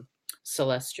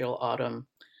Celestial Autumn.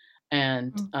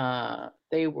 And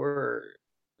they were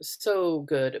so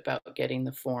good about getting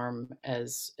the form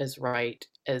as right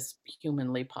as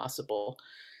humanly possible.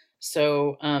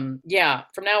 So yeah,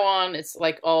 from now on, it's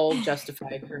like all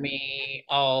justified for me,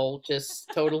 all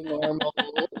just total normal.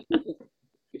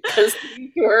 Because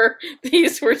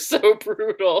these were so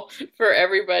brutal for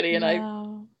everybody, and I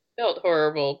Wow. felt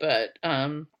horrible, but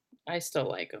I still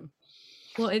like them.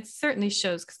 Well, it certainly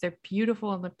shows because they're beautiful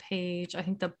on the page. I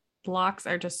think the blocks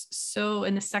are just so,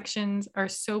 and the sections are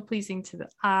so pleasing to the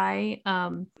eye. I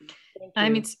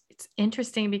mean, it's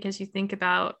interesting because you think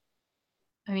about,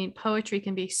 I mean, poetry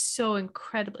can be so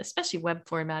incredible, especially web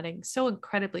formatting, so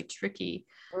incredibly tricky.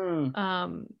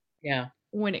 Yeah.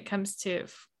 When it comes to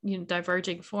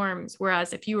diverging forms.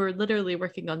 Whereas if you were literally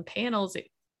working on panels, it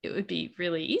would be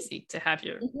really easy to have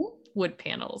your wood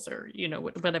panels or,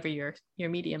 whatever your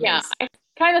medium Yeah, is. I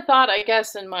kind of thought, I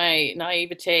guess, in my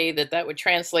naivete that would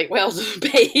translate well to the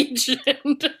page.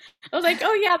 And I was like,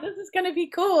 oh, yeah, this is going to be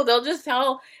cool. They'll just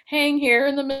all hang here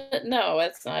in the middle. No,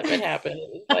 that's not what happened. It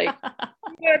was like,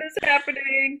 what is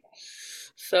happening?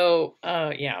 So,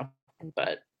 yeah,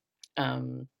 but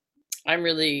um, I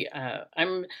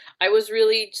was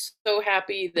really so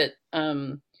happy that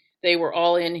they were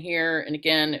all in here. And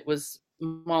again, it was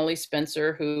Molly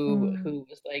Spencer who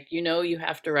was like, you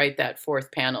have to write that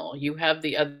fourth panel. You have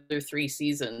the other three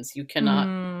seasons. You cannot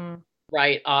Mm.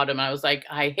 write autumn. I was like,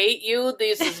 I hate you.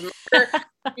 This is murder.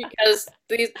 Because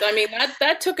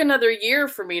that took another year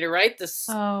for me to write this.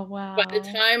 Oh, By the wow.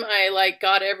 time I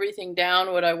got everything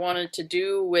down, what I wanted to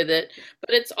do with it,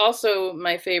 but it's also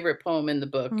my favorite poem in the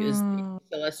book is the Mm.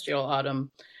 Celestial Autumn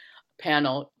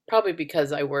panel, probably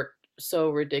because I worked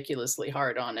so ridiculously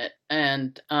hard on it.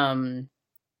 And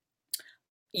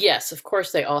yes, of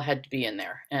course they all had to be in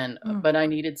there, but I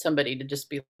needed somebody to just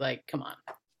be like, come on,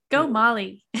 Go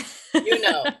Molly. you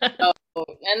know.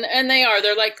 And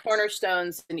they're like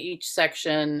cornerstones in each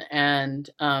section, and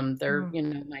they're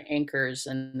my anchors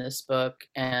in this book.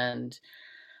 And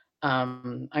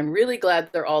I'm really glad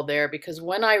they're all there, because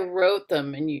when I wrote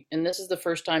them, and this is the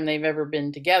first time they've ever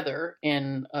been together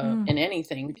in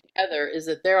anything together, is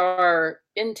that there are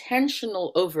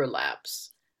intentional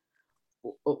overlaps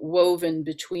woven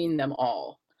between them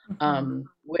all,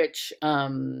 which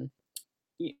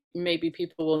maybe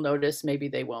people will notice, maybe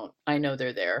they won't. I know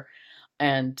they're there.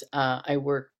 And I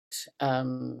worked, I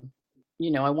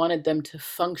wanted them to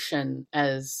function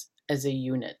as a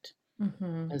unit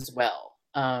as well.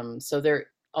 So there,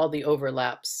 all the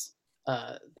overlaps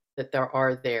that there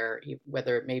are there,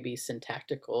 whether it may be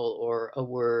syntactical or a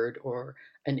word or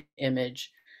an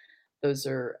image, those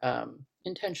are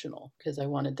intentional, because I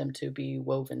wanted them to be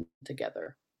woven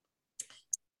together.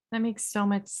 That makes so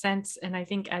much sense. And I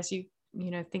think as you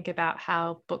think about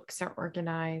how books are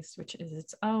organized, which is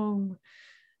its own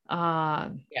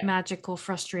magical,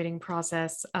 frustrating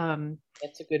process.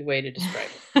 That's a good way to describe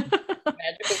it.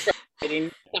 Magical,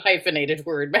 frustrating, the hyphenated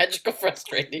word, magical,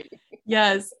 frustrating.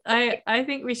 Yes, I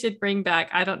think we should bring back,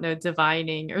 I don't know,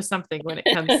 divining or something when it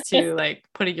comes to like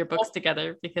putting your books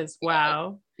together, because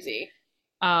wow. Easy.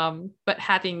 But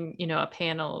having, a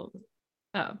panel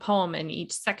poem in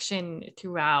each section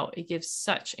throughout, it gives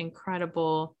such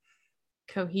incredible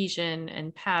cohesion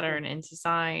and pattern and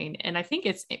design. And I think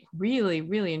it's really,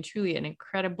 really and truly an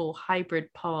incredible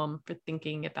hybrid poem for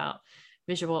thinking about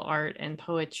visual art and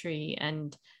poetry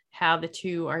and how the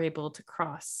two are able to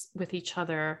cross with each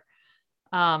other.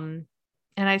 And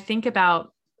I think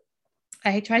about,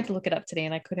 I tried to look it up today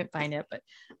and I couldn't find it, but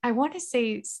I want to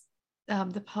say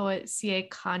the poet C.A.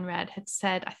 Conrad had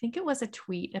said, I think it was a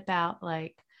tweet about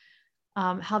like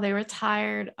how they were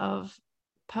tired of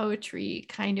poetry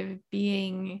kind of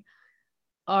being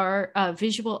our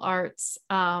visual arts.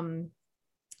 They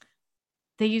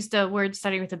used a word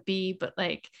starting with a B, but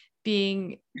like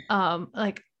being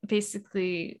like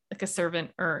basically like a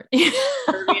servant or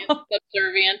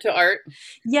subservient to art.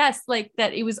 Yes, like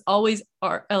that it was always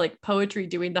art, like poetry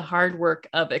doing the hard work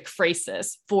of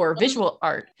ekphrasis for visual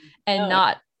art, and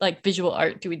not like visual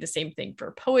art doing the same thing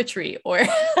for poetry. Or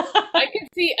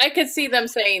I could see them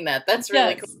saying that. That's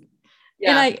really cool.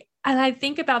 Yeah. And I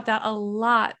think about that a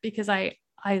lot because I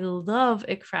love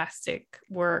ekphrastic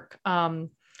work. And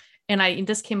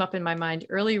this came up in my mind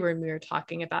earlier when we were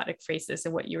talking about ekphrasis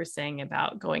and what you were saying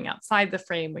about going outside the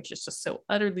frame, which is just so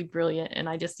utterly brilliant. And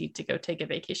I just need to go take a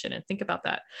vacation and think about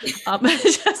that.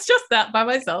 just that by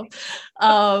myself,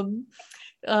 in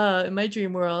my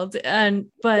dream world.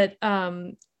 But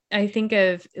I think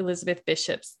of Elizabeth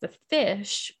Bishop's The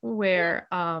Fish, where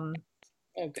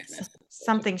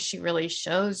something she really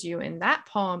shows you in that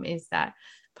poem is that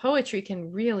poetry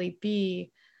can really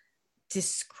be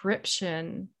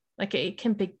description. Like it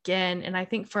can begin. And I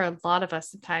think for a lot of us,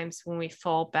 sometimes when we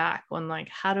fall back on like,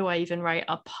 how do I even write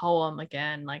a poem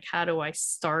again? Like, how do I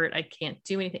start? I can't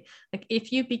do anything. Like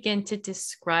if you begin to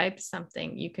describe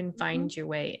something, you can find your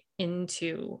way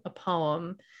into a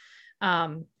poem.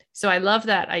 So I love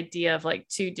that idea of like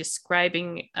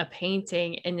describing a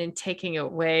painting and then taking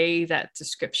away that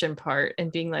description part and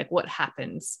being like, what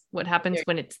happens when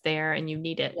it's there and you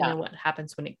need it, and then what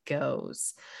happens when it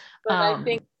goes. But I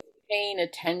think paying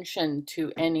attention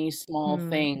to any small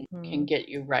thing can get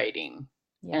you writing.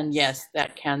 Yes. And yes,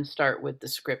 that can start with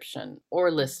description or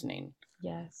listening.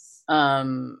 Yes.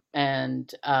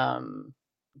 And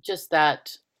just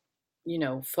that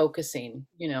focusing,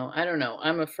 I don't know.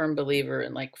 I'm a firm believer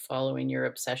in like following your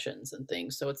obsessions and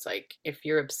things. So it's like if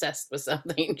you're obsessed with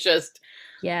something, just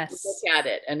look Yes. at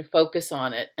it and focus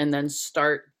on it and then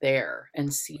start there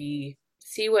and see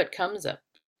what comes of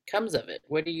it.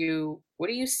 What do you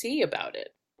see about it?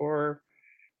 Or,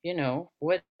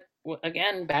 what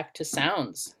again, back to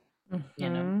sounds,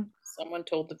 Mm-hmm. someone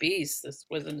told the bees this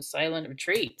was a silent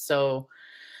retreat. So,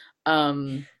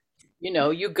 um,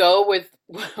 you go with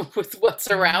with what's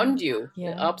Yeah. around you.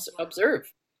 Yeah.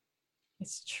 Observe.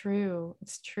 It's true.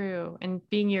 It's true. And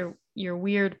being your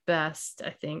weird best, I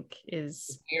think,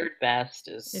 Your best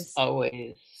is is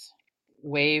always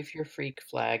wave your freak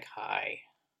flag high.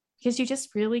 because you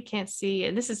just really can't see,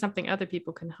 and this is something other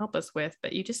people can help us with,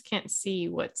 but you just can't see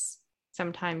what's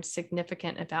sometimes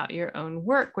significant about your own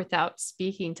work without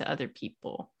speaking to other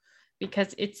people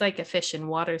because it's like a fish in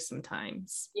water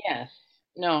sometimes. Yes.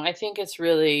 No, I think it's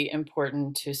really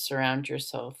important to surround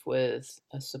yourself with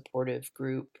a supportive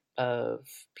group of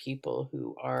people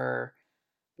who are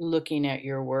looking at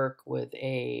your work with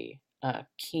a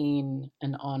keen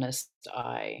and honest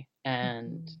eye.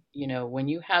 And, Mhm. when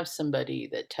you have somebody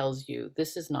that tells you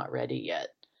this is not ready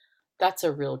yet, that's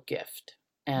a real gift.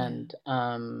 Yeah. And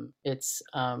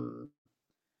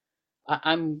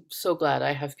I'm so glad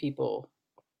I have people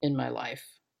in my life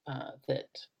that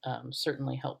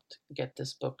certainly helped get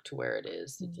this book to where it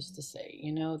is. Just Mhm. to say,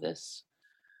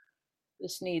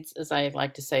 this needs, as I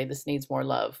like to say, this needs more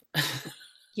love.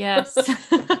 Yes.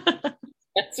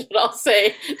 That's what I'll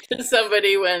say to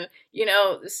somebody when,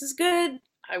 this is good.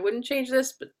 I wouldn't change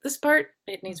this, but this part,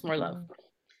 it needs more love. Mhm.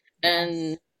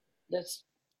 And Yes. that's,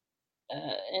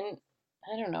 and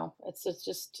I don't know, it's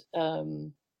just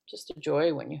a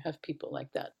joy when you have people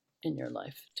like that in your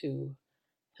life to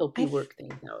help I you work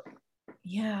things out.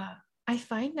 Yeah, I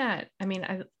find that. I mean,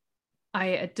 I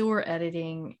adore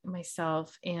editing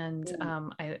myself, and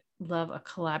Mm, I love a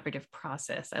collaborative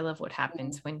process. I love what mm,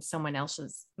 happens when someone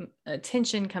else's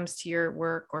attention comes to your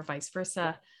work or vice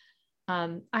versa.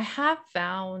 I have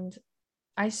found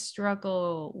I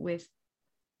struggle with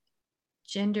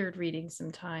gendered reading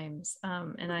sometimes,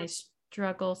 and I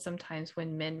struggle sometimes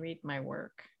when men read my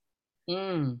work.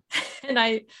 mm. And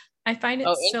I find it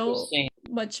Oh, so interesting.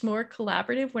 much more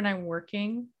collaborative when I'm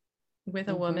working with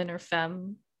a Mm-hmm, woman or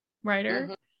femme writer.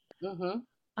 mm-hmm,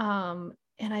 mm-hmm.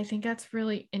 And I think that's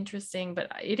really interesting,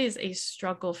 but it is a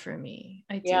struggle for me,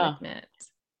 I do Yeah. admit.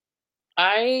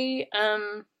 I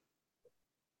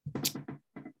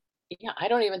yeah, I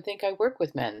don't even think I work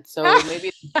with men, so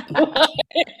maybe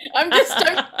I'm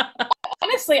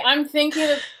honestly, I'm thinking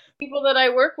of people that I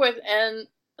work with, and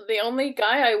the only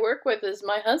guy I work with is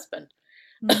my husband.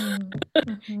 Mm,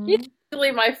 He's mhm.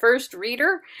 really my first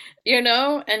reader, and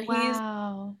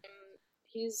Wow.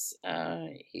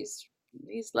 he's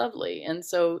he's lovely, and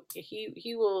so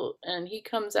he will, and he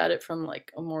comes at it from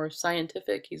like a more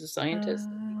scientific. He's a scientist.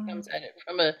 He Uh, comes at it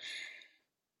from a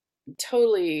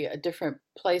totally a different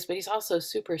place, but he's also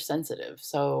super sensitive.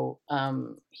 So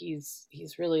he's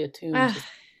really attuned ah, to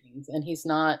things, and he's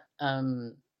not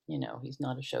he's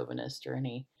not a chauvinist or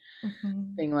anything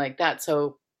mhm. like that.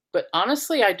 So, but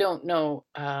honestly, I don't know.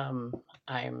 I'm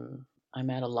I'm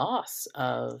at a loss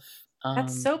of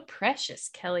That's so precious,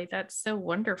 Kelly. That's so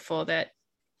wonderful that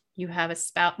you have a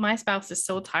spouse. My spouse is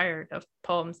so tired of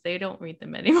poems, they don't read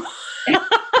them anymore.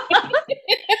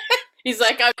 he's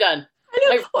like, I'm done. I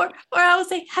I know. Or I will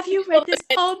say, have you read this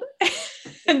poem?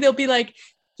 And they'll be like,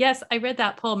 yes, I read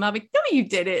that poem. I'll be like, no, you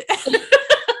didn't.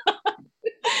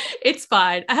 It's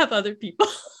fine. I have other people.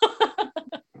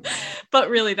 But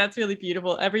really, that's really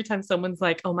beautiful. Every time someone's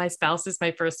like, oh, my spouse is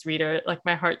my first reader, like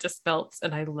my heart just melts.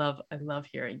 And I love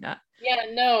hearing that. Yeah,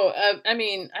 no, I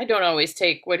mean, I don't always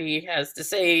take what he has to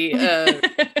say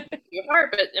your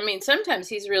heart, but I mean, sometimes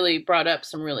he's really brought up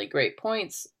some really great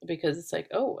points because it's like,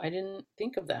 oh, I didn't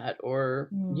think of that, or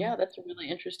Mm, yeah, that's a really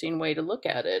interesting way to look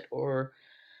at it, or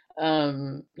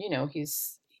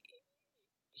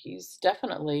he's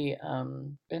definitely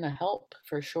been a help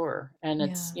for sure, and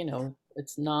it's yeah.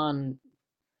 it's non.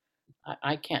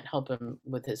 I can't help him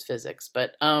with his physics,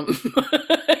 but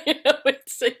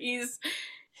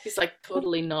he's like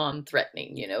totally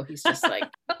non-threatening. He's just like,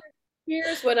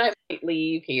 here's what I might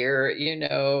leave here,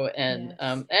 Yes.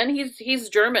 and he's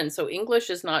German, so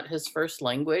English is not his first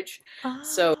language.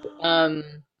 So Oh,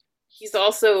 he's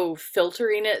also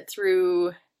filtering it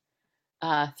through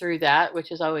that,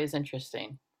 which is always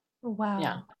interesting. Yeah.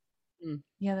 wow. Mm.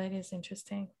 Yeah, that is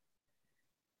interesting.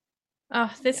 Oh,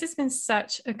 this Yeah. has been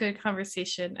such a good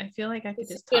conversation. I feel like I could This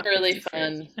has just been talk with really you for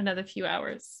fun. another few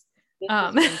hours. This has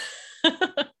Um, been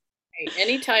great.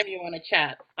 Anytime you want to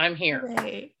chat, I'm here.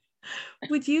 Great.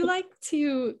 Would you like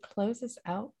to close us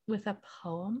out with a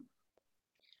poem?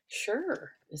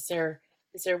 Sure. Is there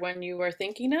one you are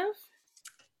thinking of?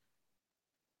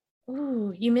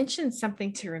 Oh, you mentioned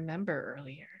something to remember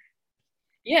earlier.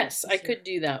 Yes, I This is your could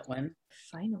do that one.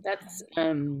 final That's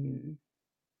poem.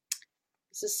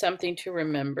 this is something to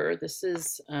remember. This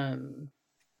is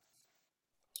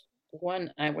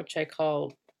one which I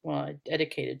call, well,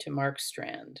 dedicated to Mark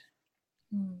Strand.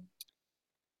 Mm.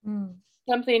 Mm.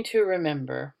 Something to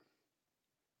remember.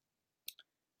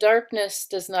 Darkness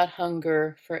does not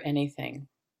hunger for anything.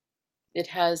 It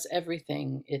has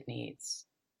everything it needs.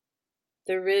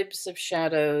 The ribs of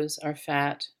shadows are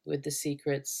fat with the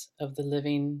secrets of the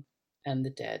living and the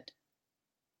dead.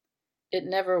 It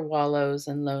never wallows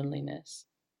in loneliness,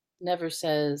 never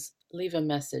says, "Leave a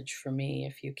message for me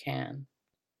if you can."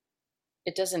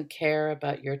 It doesn't care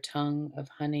about your tongue of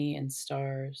honey and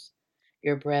stars,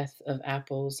 your breath of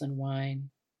apples and wine.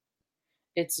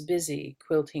 It's busy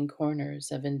quilting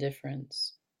corners of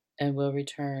indifference and will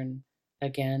return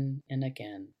again and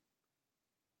again.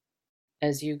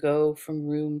 As you go from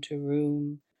room to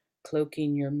room,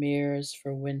 cloaking your mirrors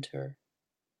for winter,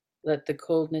 let the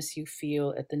coldness you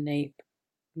feel at the nape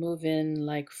move in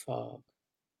like fog,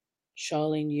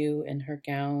 shawling you in her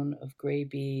gown of gray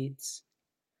beads.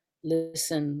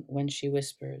 Listen when she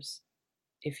whispers.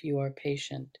 If you are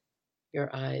patient,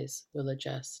 your eyes will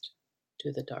adjust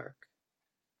to the dark.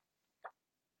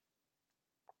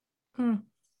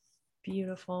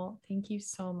 Beautiful. Thank you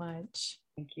so much.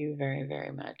 Thank you very,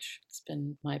 very much. It's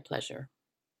been my pleasure.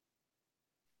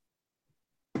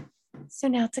 So,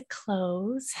 now to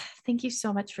close, thank you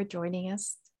so much for joining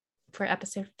us for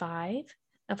episode 5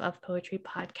 of Poetry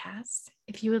Podcast.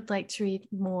 If you would like to read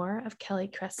more of Kelly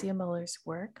Crescia Muller's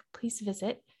work, please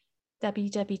visit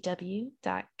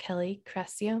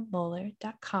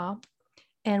www.kellycressiamuller.com.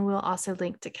 And we'll also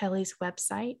link to Kelly's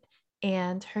website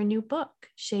and her new book,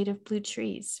 Shade of Blue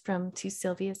Trees, from To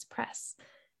Sylvia's Press,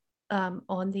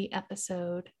 on the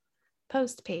episode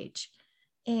post page.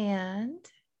 And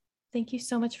thank you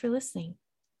so much for listening.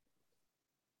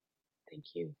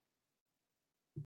 Thank you.